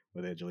movie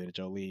with Angelina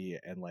Jolie,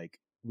 and like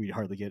we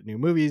hardly get new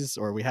movies,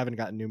 or we haven't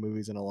gotten new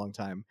movies in a long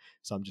time.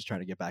 So I'm just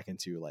trying to get back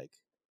into like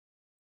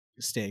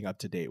staying up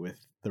to date with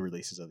the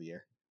releases of the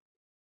year.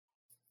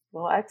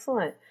 Well,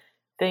 excellent.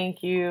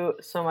 Thank you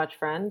so much,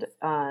 friend.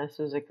 This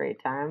was a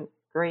great time.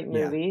 Great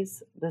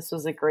movies. Yeah. This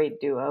was a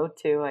great duo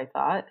too, I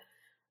thought.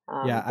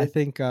 I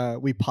think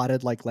we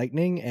potted like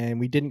lightning and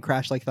we didn't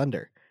crash like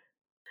thunder.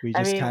 We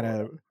just kind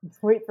of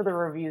wait for the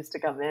reviews to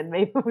come in.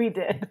 Maybe we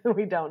did.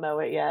 We don't know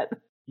it yet.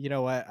 You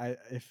know what?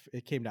 If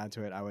it came down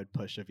to it, I would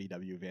push a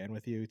VW van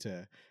with you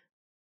to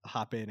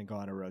hop in and go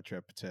on a road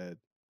trip to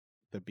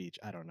the beach.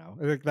 I don't know.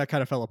 That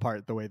kind of fell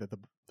apart the way that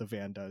the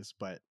van does,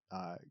 but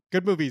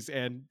good movies,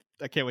 and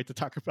I can't wait to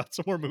talk about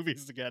some more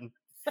movies again.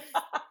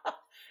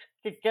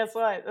 Guess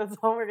what? That's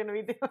all we're going to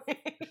be doing.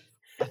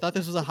 I thought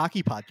this was a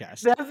hockey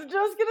podcast. That's just going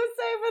to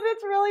say, but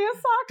it's really a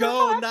soccer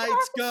Go, podcast.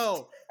 Knights,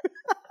 go!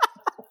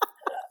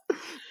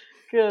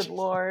 Good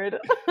Lord.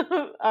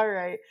 All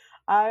right.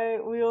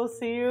 We will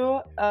see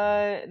you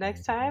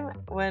next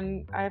time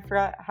when I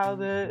forgot how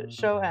the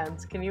show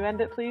ends. Can you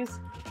end it, please?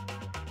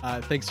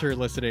 Thanks for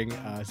listening.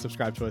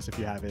 Subscribe to us if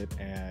you haven't,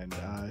 and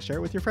share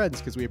it with your friends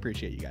because we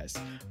appreciate you guys.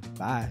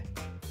 Bye.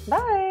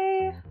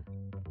 Bye.